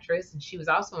Broadway actress, and she was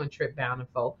also in Trip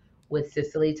Bountiful with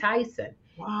Cicely Tyson.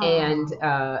 Wow.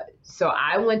 And so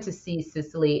I went to see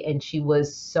Cicely, and she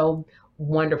was so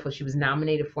wonderful. She was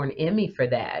nominated for an Emmy for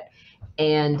that.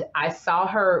 And I saw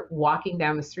her walking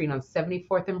down the street on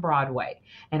 74th and Broadway,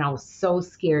 and I was so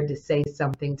scared to say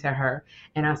something to her.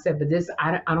 And I said, but this,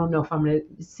 I don't know if I'm going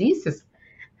to see Cicely.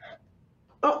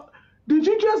 Oh, did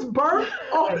you just burp?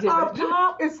 Oh, I did.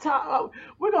 Tom, it's time. Oh,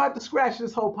 we're going to have to scratch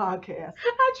this whole podcast.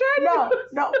 I tried to.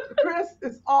 No, Chris,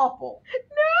 it's awful.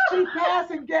 No. She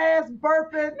passing gas,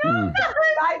 burping. Mm.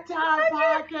 Nighttime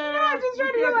podcast. I just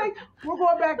tried to be like, we're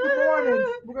going back to mornings.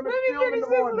 We're going let to me film in finish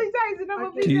the morning. Cicely Tyson. I'm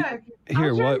going to Do be you- done.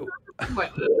 here what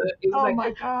But, it was Oh like,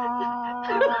 my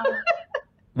God.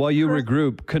 while you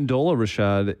regroup, Condola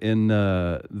Rashad in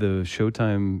the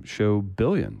Showtime show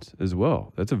Billions as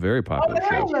well. That's a very popular yeah.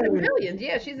 show. she's in Millions.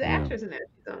 Yeah, she's an Yeah. actress in that.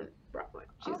 She's on Broadway.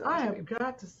 She's on I TV. have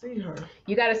got to see her.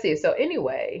 You got to see it. So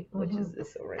anyway, which is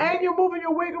this already? And you're moving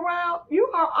your wig around.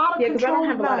 You are out of Yeah, because I control don't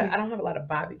have a lot of tonight. I don't have a lot of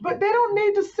bobby. But they don't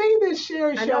need to see this,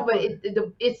 Sherry I know, but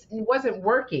Shepherd. it wasn't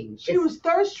working. She was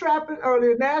thirst trapping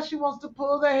earlier. Now she wants to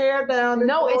pull the hair down. And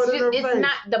no, throw it's it in her just it's face.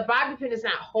 not the bobby pin is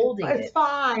not holding It's it.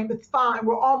 fine. It's fine.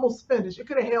 We're almost finished. You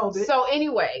could have held it. So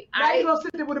anyway, now you're gonna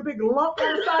sit there with a big lump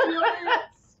on the side of your head.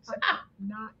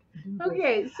 Not do this.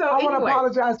 okay. So I want to anyway,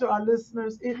 apologize to our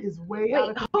listeners. It is way out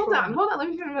wait, of hold control. on. Let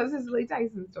me finish about Cicely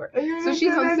Tyson's story. You So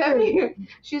she's on did it. 70.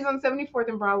 She's on 74th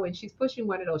and Broadway, and she's pushing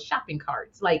one of those shopping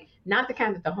carts, like not the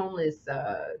kind that the homeless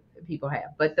people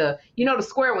have, but the the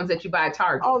square ones that you buy at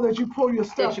Target. Oh, that you pull your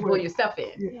That stuff you pull with. your stuff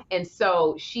in. Yeah. And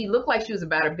so she looked like she was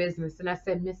about her business. And I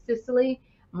said, Miss Cicely,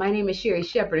 my name is Sherry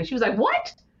Shepherd. And she was like,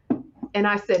 what? And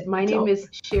I said, my name is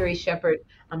Sherry Shepherd.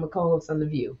 I'm a co-host on The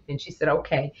View. And she said,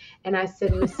 okay. And I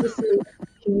said, Miss Cicely,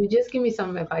 can you just give me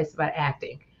some advice about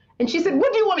acting? And she said,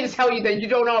 what do you want me to tell you that you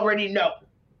don't already know?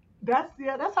 That's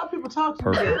how people talk to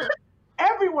you. Perfect.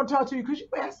 Everyone talks to you because you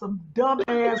ask some dumb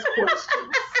ass questions.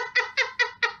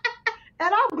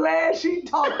 And I'm glad she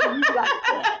talked to you like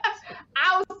that.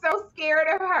 I was so scared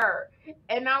of her.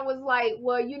 And I was like,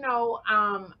 well,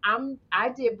 I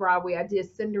did Broadway. I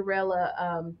did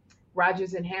Cinderella,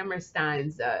 Rodgers and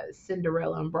Hammerstein's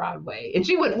Cinderella on Broadway. And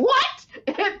she went, what?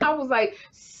 And I was like,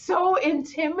 so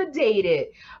intimidated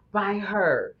by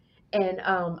her. And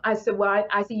I said, well,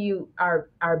 I see you are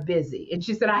busy. And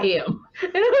she said, I am.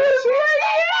 And I was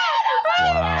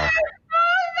like, Wow. oh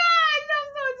God, I'm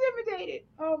so intimidated.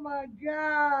 Oh my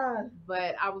God.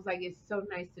 But I was like, it's so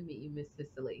nice to meet you, Miss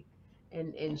Cicely.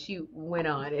 And she went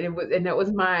on, and that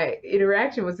was my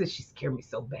interaction was that she scared me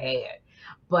so bad,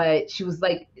 but she was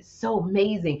like so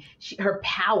amazing. Her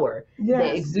power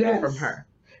that exuded from her.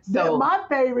 So my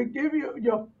favorite, give you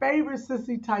your favorite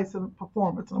Cicely Tyson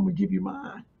performance. I'm gonna give you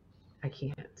mine. I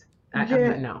can't. You I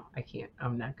can't.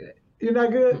 I'm not good. You're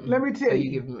not good. Mm-mm. Let me tell So you.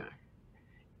 you give me mine.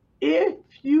 If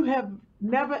you have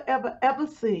never ever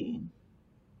seen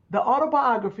the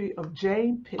autobiography of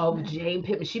Jane Pittman. Oh, Jane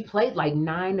Pittman. She played like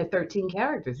 9 or 13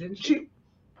 characters, didn't she?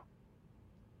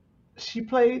 She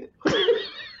played.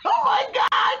 Oh my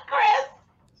God, Chris!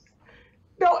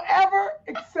 Don't ever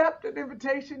accept an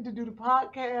invitation to do the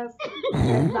podcast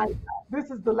at night. This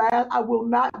is the last. I will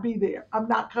not be there. I'm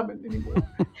not coming anymore.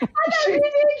 She did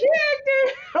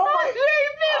character. Oh my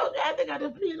God! I think I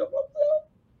defeated myself.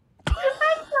 I'm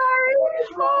sorry. What is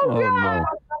wrong? Oh, no.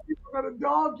 People are gonna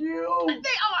dog you. They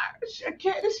are. She's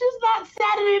not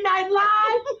Saturday Night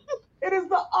Live. It is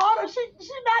the author. She's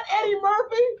not Eddie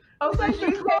Murphy. Oh, so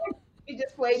she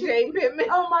just played Jane Pittman.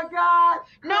 Oh my God.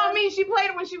 No, I mean she played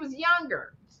it when she was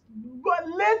younger. But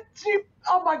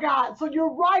oh my God. So you're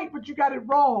right, but you got it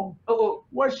wrong. Oh,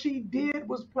 What she did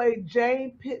was play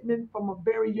Jane Pittman from a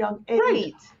very young age,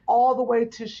 right. all the way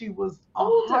till she was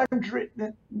Older. 100.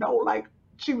 No, like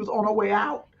she was on her way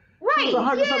out. Right. She was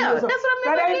 100 something Yeah, years that's old.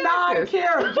 what I meant. That ain't 9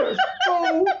 characters.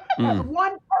 So that's Mm.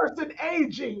 one person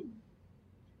aging.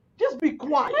 Just be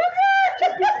quiet.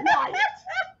 Just be quiet.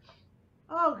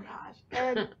 Oh gosh.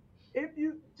 And if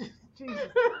you, Jesus,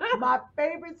 my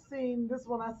favorite scene, this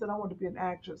one I said I wanted to be an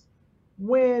actress.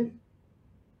 When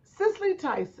Cicely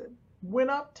Tyson went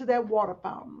up to that water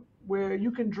fountain where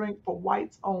you can drink for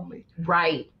whites only.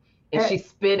 Right. And she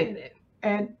spit in it.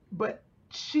 But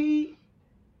she,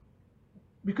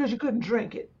 because you couldn't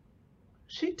drink it,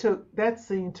 that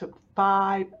scene took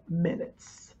 5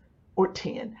 minutes or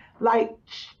 10. Like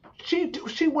she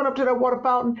went up to that water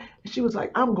fountain and she was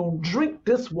like, I'm gonna drink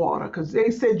this water because they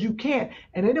said you can't.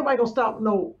 And ain't nobody gonna stop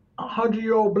no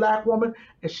 100-year-old black woman.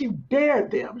 And she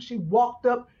dared them. She walked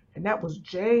up, and that was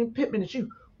Jane Pittman. And she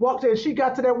walked in and she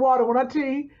got to that water. When I tell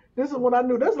you, this is when I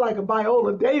knew that's like a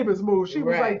Viola Davis move. She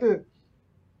was like this.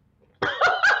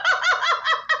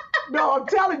 No, I'm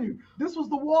telling you, this was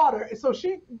the water. And so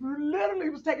she literally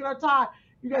was taking her time.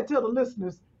 You got to tell the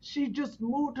listeners, she just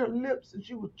moved her lips and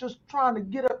she was just trying to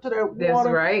get up to that water. That's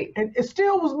right. And it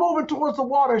still was moving towards the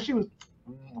water. She was,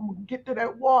 I'm going to get to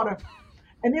that water.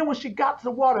 And then when she got to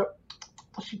the water,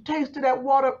 she tasted that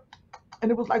water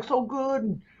and it was like so good.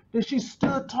 And then she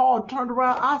stood tall and turned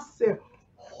around. I said,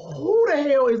 who the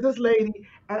hell is this lady?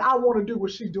 And I want to do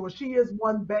what she's doing. She is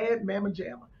one bad mamma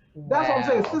jamma. That's what I'm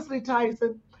saying. Cicely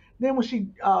Tyson. Then when she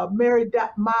married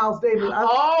that Miles Davis.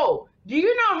 Do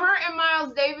you know her and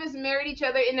Miles Davis married each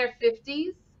other in their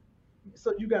 50s?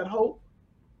 So you got hope?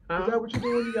 Huh? Is that what you're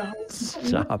doing? You got hope?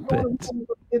 Stop it.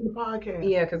 In the podcast.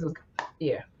 Yeah, because it was,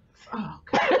 yeah. Oh,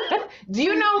 okay. Do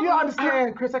you know? You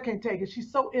understand, Chris? I can't take it.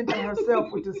 She's so into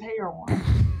herself with this hair on.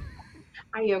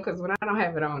 I am, because when I don't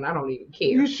have it on, I don't even care.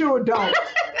 You sure don't.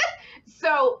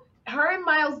 So her and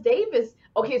Miles Davis.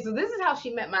 Okay, so this is how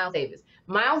she met Miles Davis.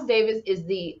 Miles Davis is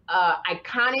the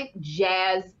iconic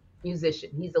jazz musician.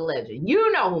 He's a legend. You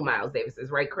know who Miles Davis is,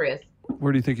 right, Chris?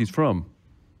 Where do you think he's from?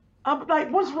 I'm like,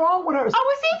 what's wrong with her?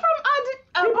 Oh, is he from?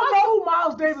 People know who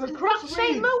Miles Davis is. Chris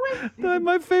St. Reeves. Louis?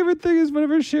 My favorite thing is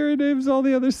whenever Sherry names all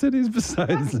the other cities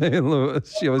besides St.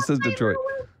 Louis, she always says Detroit.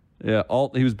 Yeah,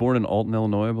 he was born in Alton,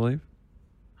 Illinois, I believe.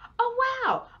 Oh,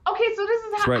 wow. Okay, so this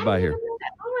is how. It's right by here.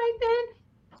 All right,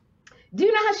 then. Do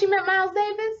you know how she met Miles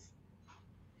Davis?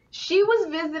 She was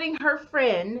visiting her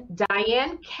friend,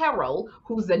 Diane Carroll,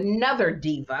 who's another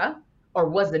diva, or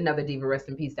was another diva, rest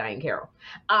in peace, Diane Carroll,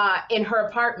 in her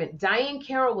apartment. Diane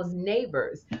Carroll was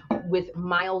neighbors with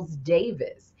Miles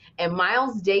Davis. And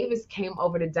Miles Davis came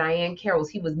over to Diane Carroll's.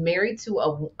 He was married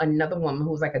to another woman who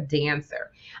was like a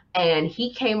dancer. And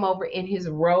he came over in his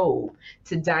robe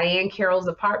to Diane Carroll's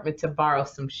apartment to borrow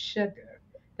some sugar.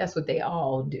 That's what they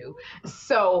all do.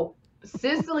 So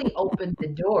Cicely opened the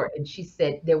door and she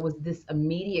said there was this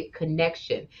immediate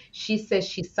connection. She said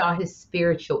she saw his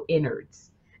spiritual innards.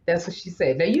 That's what she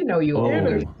said. Now, you know your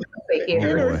innards.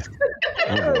 Innards.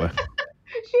 Oh, boy.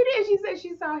 She did. She said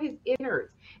she saw his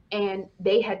innards and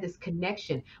they had this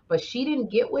connection, but she didn't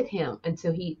get with him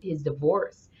until his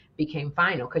divorce became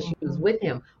final, because she was with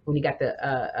him when he got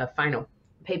the final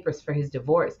papers for his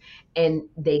divorce, and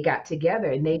they got together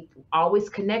and they always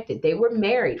connected. They were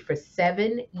married for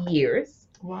 7 years.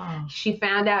 Wow. She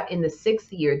found out in the 6th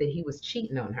year that he was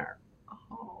cheating on her.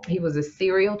 He was a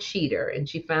serial cheater, and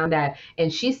she found out,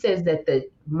 and she says that the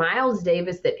Miles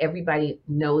Davis that everybody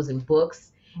knows in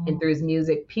books and through his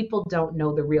music, people don't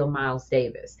know the real Miles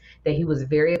Davis, that he was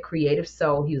very a creative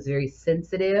soul. He was very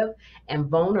sensitive and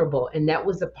vulnerable, and that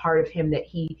was a part of him that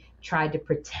he tried to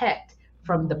protect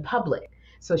from the public.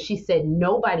 So she said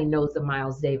nobody knows the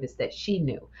Miles Davis that she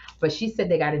knew. But she said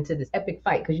they got into this epic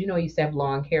fight, because you know he used to have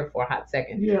long hair for a hot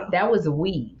second. Yeah. That was a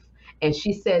weave. And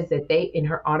she says that they, in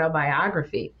her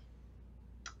autobiography,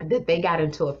 that they got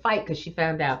into a fight because she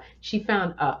found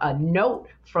a note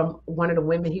from one of the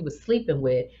women he was sleeping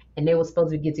with, and they were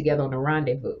supposed to get together on a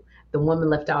rendezvous. The woman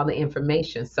left all the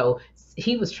information. So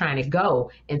he was trying to go,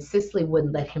 and Cicely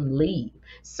wouldn't let him leave.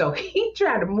 So he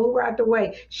tried to move her out the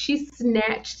way. She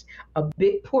snatched a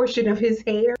big portion of his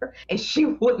hair, and she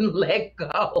wouldn't let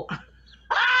go.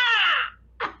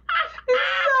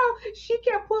 So she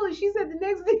kept pulling. She said the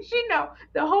next thing she know,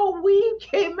 the whole weave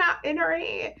came out in her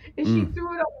hand, and she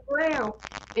threw it on the ground.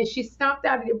 And she stomped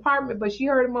out of the apartment, but she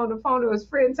heard him on the phone to his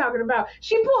friend talking about,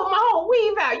 she pulled my whole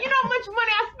weave out. You know how much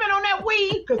money I spent on that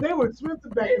weave? Because they were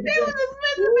expensive back then. They was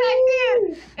expensive back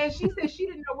then. And she said she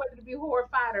didn't know whether to be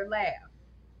horrified or laugh.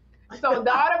 So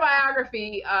the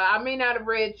autobiography, I may not have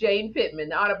read Jane Pittman,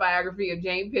 the autobiography of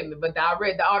Jane Pittman, but I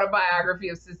read the autobiography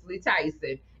of Cicely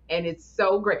Tyson. And it's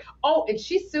so great. Oh, and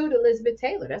she sued Elizabeth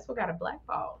Taylor. That's what got her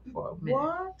blackballed for a minute.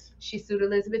 What? She sued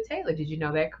Elizabeth Taylor. Did you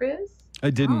know that, Chris? I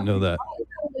didn't know that.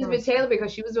 Elizabeth Taylor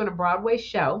because she was doing a Broadway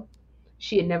show.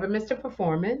 She had never missed a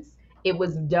performance. It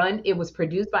was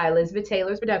produced by Elizabeth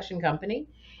Taylor's production company,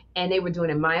 and they were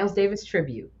doing a Miles Davis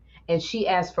tribute. And she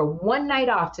asked for one night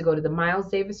off to go to the Miles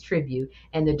Davis tribute,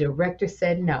 and the director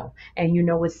said no. And you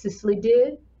know what Cicely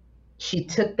did? She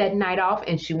took that night off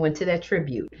and she went to that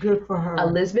tribute. Good for her.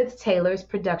 Elizabeth Taylor's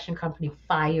production company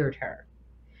fired her,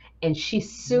 and she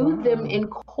sued them in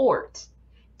court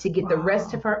to get the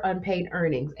rest of her unpaid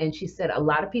earnings. And she said a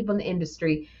lot of people in the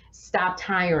industry stopped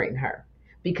hiring her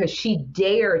because she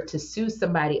dared to sue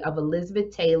somebody of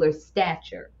Elizabeth Taylor's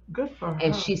stature. Good for her.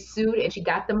 And she sued and she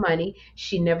got the money.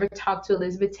 She never talked to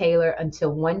Elizabeth Taylor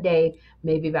until one day,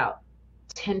 maybe about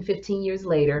 10, 15 years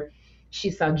later, she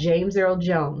saw James Earl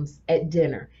Jones at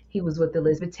dinner. He was with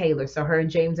Elizabeth Taylor. So her and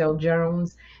James Earl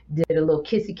Jones did a little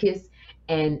kissy kiss,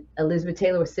 and Elizabeth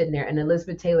Taylor was sitting there. And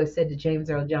Elizabeth Taylor said to James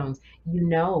Earl Jones,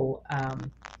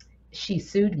 she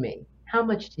sued me. How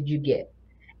much did you get?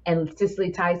 And Cicely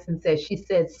Tyson said, she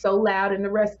said so loud in the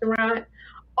restaurant,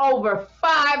 over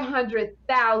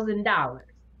 $500,000.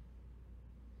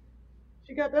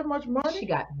 She got that much money? She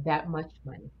got that much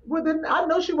money. Well, then I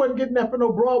know she wasn't getting that for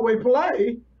no Broadway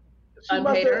play. She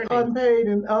Unpaid must have unpaid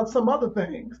and some other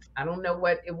things. I don't know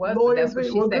what it was, but that's what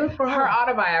she said. Her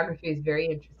autobiography is very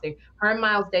interesting. Her and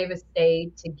Miles Davis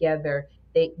stayed together.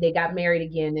 They got married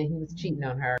again, and he was cheating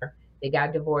on her. They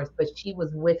got divorced, but she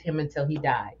was with him until he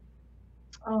died.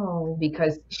 Oh.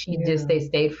 Because they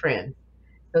stayed friends.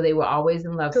 So they were always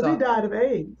in love. Because he died of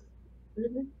AIDS,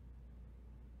 didn't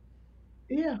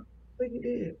he? Yeah, I think he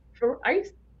did.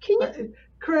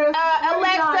 Chris,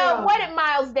 Alexa, what did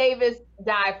Miles Davis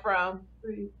die from?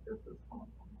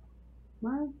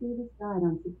 Miles Davis died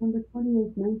on September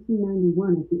 28,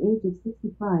 1991 at the age of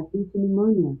 65 due to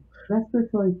pneumonia,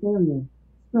 respiratory failure,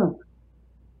 stroke.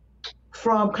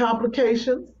 From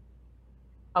complications?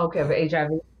 Okay, for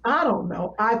HIV. I don't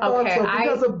know. I thought so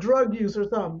because of drug use or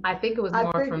something. I think it was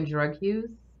more from drug use.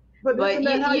 But isn't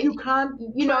that how you I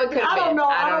don't know.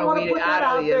 I don't want to put that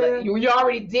out there. You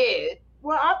already did.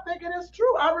 Well, I think it is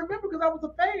true. I remember because I was a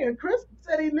fan. Chris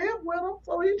said he lived with him,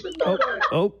 so he should know that.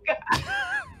 So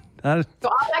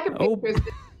all I can picture is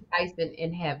Tyson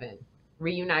in heaven,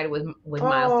 reunited with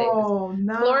Miles Davis.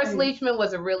 Nice. Cloris Leachman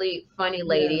was a really funny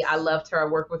lady. Yes. I loved her. I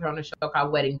worked with her on a show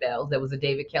called Wedding Bells. That was a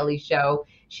David Kelly show.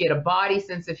 She had a body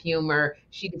sense of humor.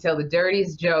 She could tell the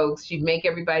dirtiest jokes. She'd make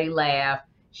everybody laugh.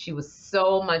 She was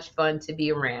so much fun to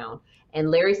be around. And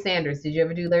Larry Sanders, did you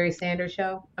ever do Larry Sanders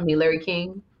show? Larry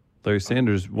King? Larry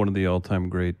Sanders, one of the all-time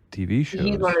great TV shows.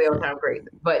 He's one of the all-time great.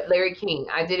 But Larry King,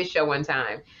 I did a show one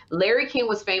time. Larry King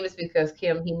was famous because,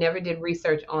 Kim, he never did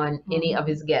research on any of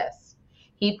his guests.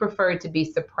 He preferred to be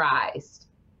surprised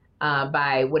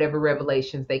by whatever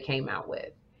revelations they came out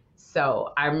with.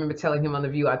 So I remember telling him on The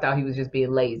View, I thought he was just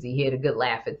being lazy. He had a good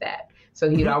laugh at that. So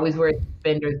he'd always wear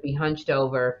suspenders, be hunched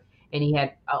over, and he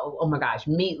had, oh my gosh,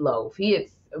 Meatloaf. He had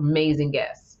amazing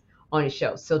guests on his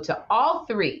show. So to all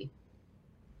three,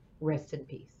 rest in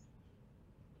peace.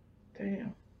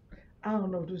 Damn. I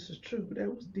don't know if this is true, but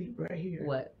that was deep right here.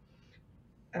 What?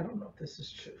 I don't know if this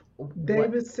is true.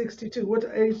 David, 62. What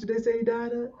age did they say he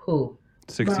died at? Who?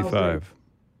 65.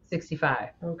 65.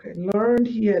 Okay. Learned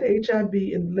he had HIV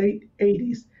in late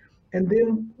 80s and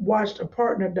then watched a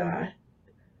partner die.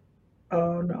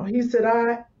 Oh, no. He said,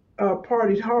 I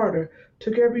partied harder,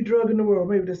 took every drug in the world.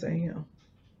 Maybe this ain't him.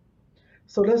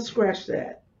 So let's scratch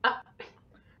that.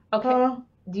 Okay.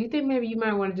 Do you think maybe you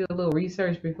might want to do a little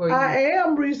research before you... I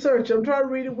am researching. I'm trying to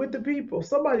read it with the people.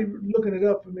 Somebody looking it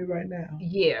up for me right now.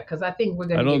 Yeah, because I think we're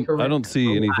going to get correct. I don't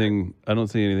see anything. I don't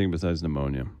see anything besides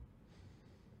pneumonia.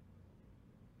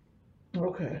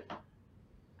 Okay.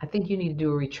 I think you need to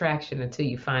do a retraction until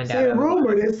you find out.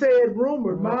 It said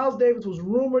rumored. Miles Davis was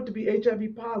rumored to be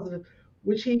HIV positive,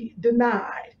 which he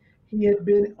denied. He had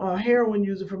been a heroin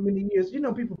user for many years. You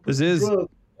know, people put drugs.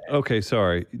 Okay,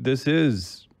 sorry. This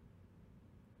is...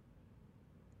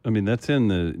 that's in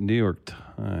the New York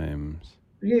Times.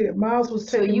 Yeah, Miles was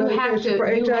taking medication for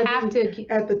HIV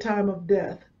at the time of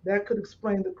death. That could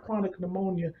explain the chronic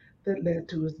pneumonia that led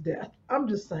to his death. I'm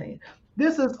just saying.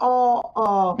 This is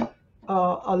all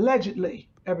allegedly,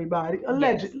 everybody.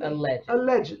 Allegedly. Yes,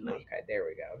 allegedly. Okay, there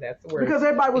we go. That's the word. Because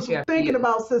everybody was thinking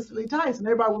about Cicely Tyson.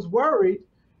 Everybody was worried.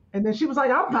 And then she was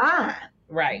like, I'm fine.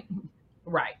 Right.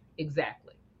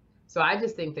 Exactly. So I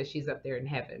just think that she's up there in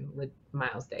heaven with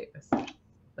Miles Davis.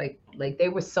 Like they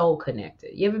were soul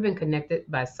connected. You ever been connected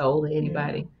by soul to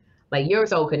anybody? Yeah. Like your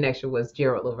soul connection was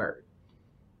Gerald Levert.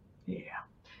 Yeah.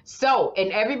 So,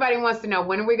 and everybody wants to know,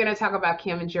 when are we going to talk about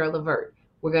Kim and Gerald Levert?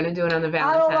 We're going to do it on the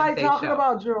Valentine's Day show. I don't like talking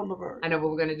about Gerald Levert. I know, but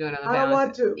we're going to do it on the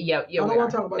Valentine's Day. I don't want to. Yeah, I don't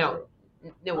want to talk about Gerald.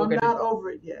 No, we're I'm gonna. not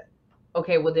over it yet.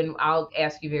 Okay, well then I'll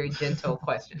ask you very gentle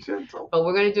questions. Gentle. But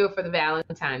we're gonna do it for the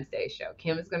Valentine's Day show.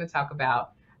 Kim is gonna talk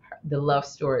about the love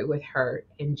story with her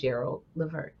and Gerald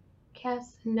Levert.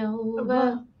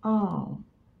 Casanova, Oh.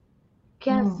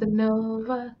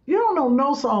 Casanova. You don't know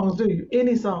no songs, do you?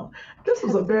 Any song. This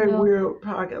was a very Casanova. weird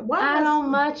podcast. Why I am don't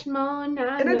much more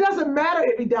now. And it doesn't matter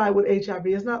if he died with HIV.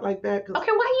 It's not like that. Okay, why are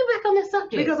you back on this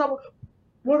subject? Because I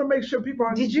want to make sure people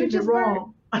aren't Did you getting it just burp?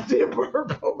 wrong. I did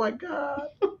burp. Oh my God.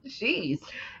 Jeez.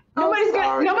 I'm Nobody's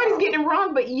sorry. getting it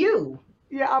wrong but you.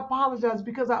 Yeah, I apologize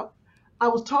because I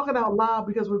was talking out loud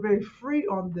because we're very free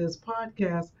on this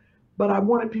podcast, but I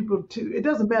wanted people to, it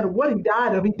doesn't matter what he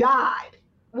died of, he died.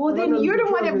 Well, I then know you're the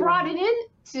the one that drug brought it in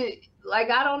to, like,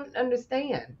 I don't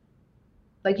understand.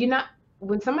 Like, you're not,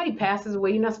 when somebody passes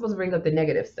away, you're not supposed to bring up the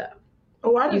negative stuff.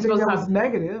 Oh, I didn't You're think that supposed to was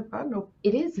negative. I know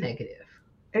It is negative.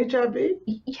 HIV?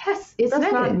 Yes, it's That's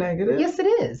negative. not negative. Yes, it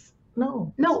is.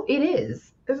 No, No, it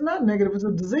is. it's not negative. It's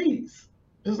a disease.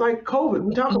 Just like COVID.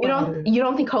 We talk about it. You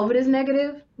don't think COVID is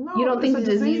negative? No, you don't think it's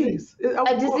the a disease? disease.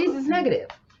 A disease is negative.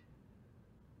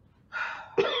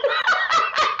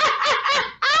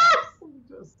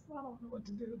 I don't know what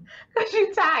to do. Because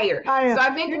you're tired. I am. So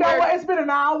I think You know what? It's been an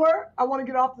hour. I want to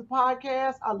get off the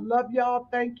podcast. I love y'all.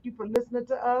 Thank you for listening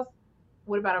to us.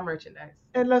 What about our merchandise?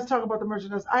 And let's talk about the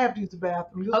merchandise. I have to use the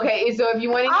bathroom. Okay, so if you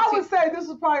want I to... would say this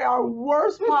was probably our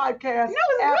worst podcast. No, it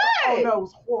was ever. good. Oh, no, it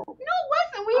was horrible. No, it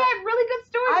wasn't. We had really good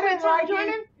stories. I didn't like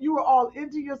Jordan. it. You were all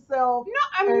into yourself. No,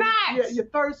 I'm and not. You're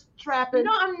thirst trapping.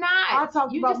 No, I'm not. I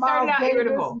talked You about just started Miles out Davis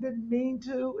irritable. and didn't mean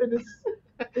to, and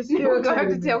it's You were going to have to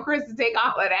irritating tell me. Chris to take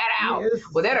all of that out. Yes.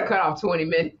 Well, that'll cut off 20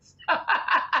 minutes.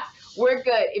 We're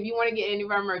good. If you want to get any of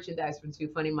our merchandise from Two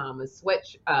Funny Mamas,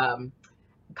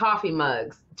 coffee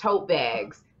mugs, tote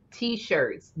bags,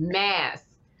 t-shirts, masks,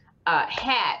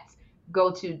 hats, go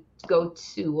to Oh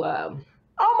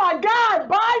my God,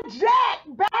 buy Jack /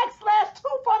 Two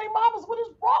Funny Mamas. What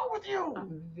is wrong with you?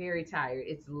 I'm very tired.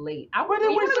 It's late. But then You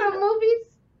we want to go to should- the movies?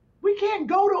 We can't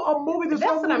go to a movie that's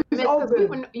That's what I meant. Because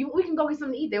open. we can go get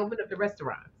something to eat. They opened up the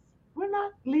restaurants. We're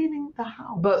not leaving the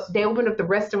house. But they opened up the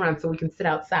restaurants so we can sit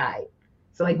outside.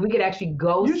 So like we could actually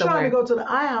go You're somewhere. trying to go to the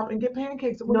IHOP and get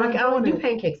pancakes. And we're No, not I don't doing do it.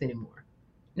 pancakes anymore.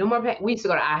 No more. We used to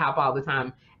go to IHOP all the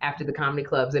time after the comedy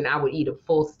clubs, and I would eat a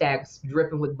full stack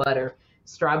dripping with butter,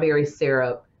 strawberry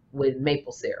syrup with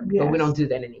maple syrup. But we Yes. don't do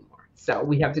that anymore. So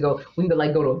we have to go. We can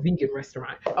go to a vegan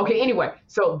restaurant. Okay. Anyway,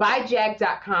 so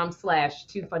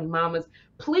buyjack.com/2funnymamas.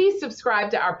 Please subscribe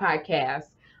to our podcast.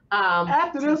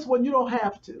 After this one, you don't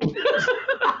have to.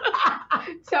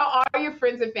 Tell all your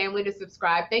friends and family to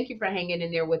subscribe. Thank you for hanging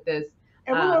in there with us.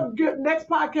 And we're gonna get next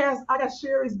podcast. I got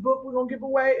Sherry's book we're gonna give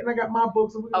away, and I got my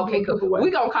books. And we're gonna Okay, give cool. away.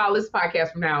 We're going to call this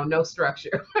podcast from now on No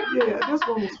Structure. Yeah, this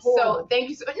one was horrible. So thank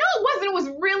you. No, it wasn't. It was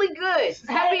really good.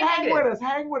 Happy hang negative. with us.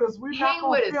 Hang with us. We're Hang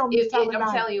not with gonna us. film this time of I'm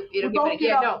night. telling you, it'll We're gonna get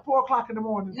get better. up at 4 o'clock in the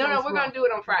morning. No, we're going to do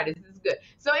it on Fridays. This is good.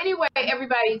 So anyway,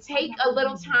 everybody, take a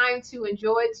little time to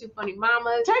enjoy Two Funny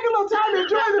Mamas. Take a little time to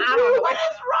enjoy the I don't view. know. What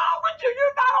is wrong with you?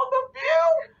 You're not on the view.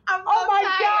 I'm Oh so my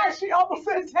tired. gosh, she almost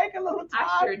said take a little time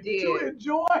I sure did. to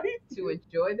enjoy. To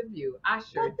enjoy the view. I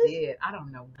sure But this- did. I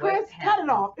don't know what Chris, cut happened.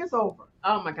 it off. It's over.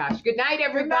 Oh my gosh. Good night,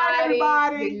 everybody. Good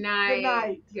night, everybody. Good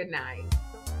night. Good night. Good night.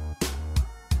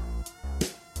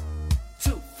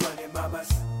 Two funny mamas.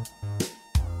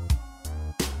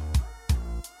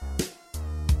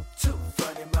 Two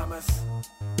funny mamas.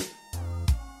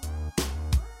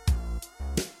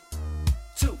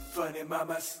 Two funny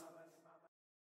mamas.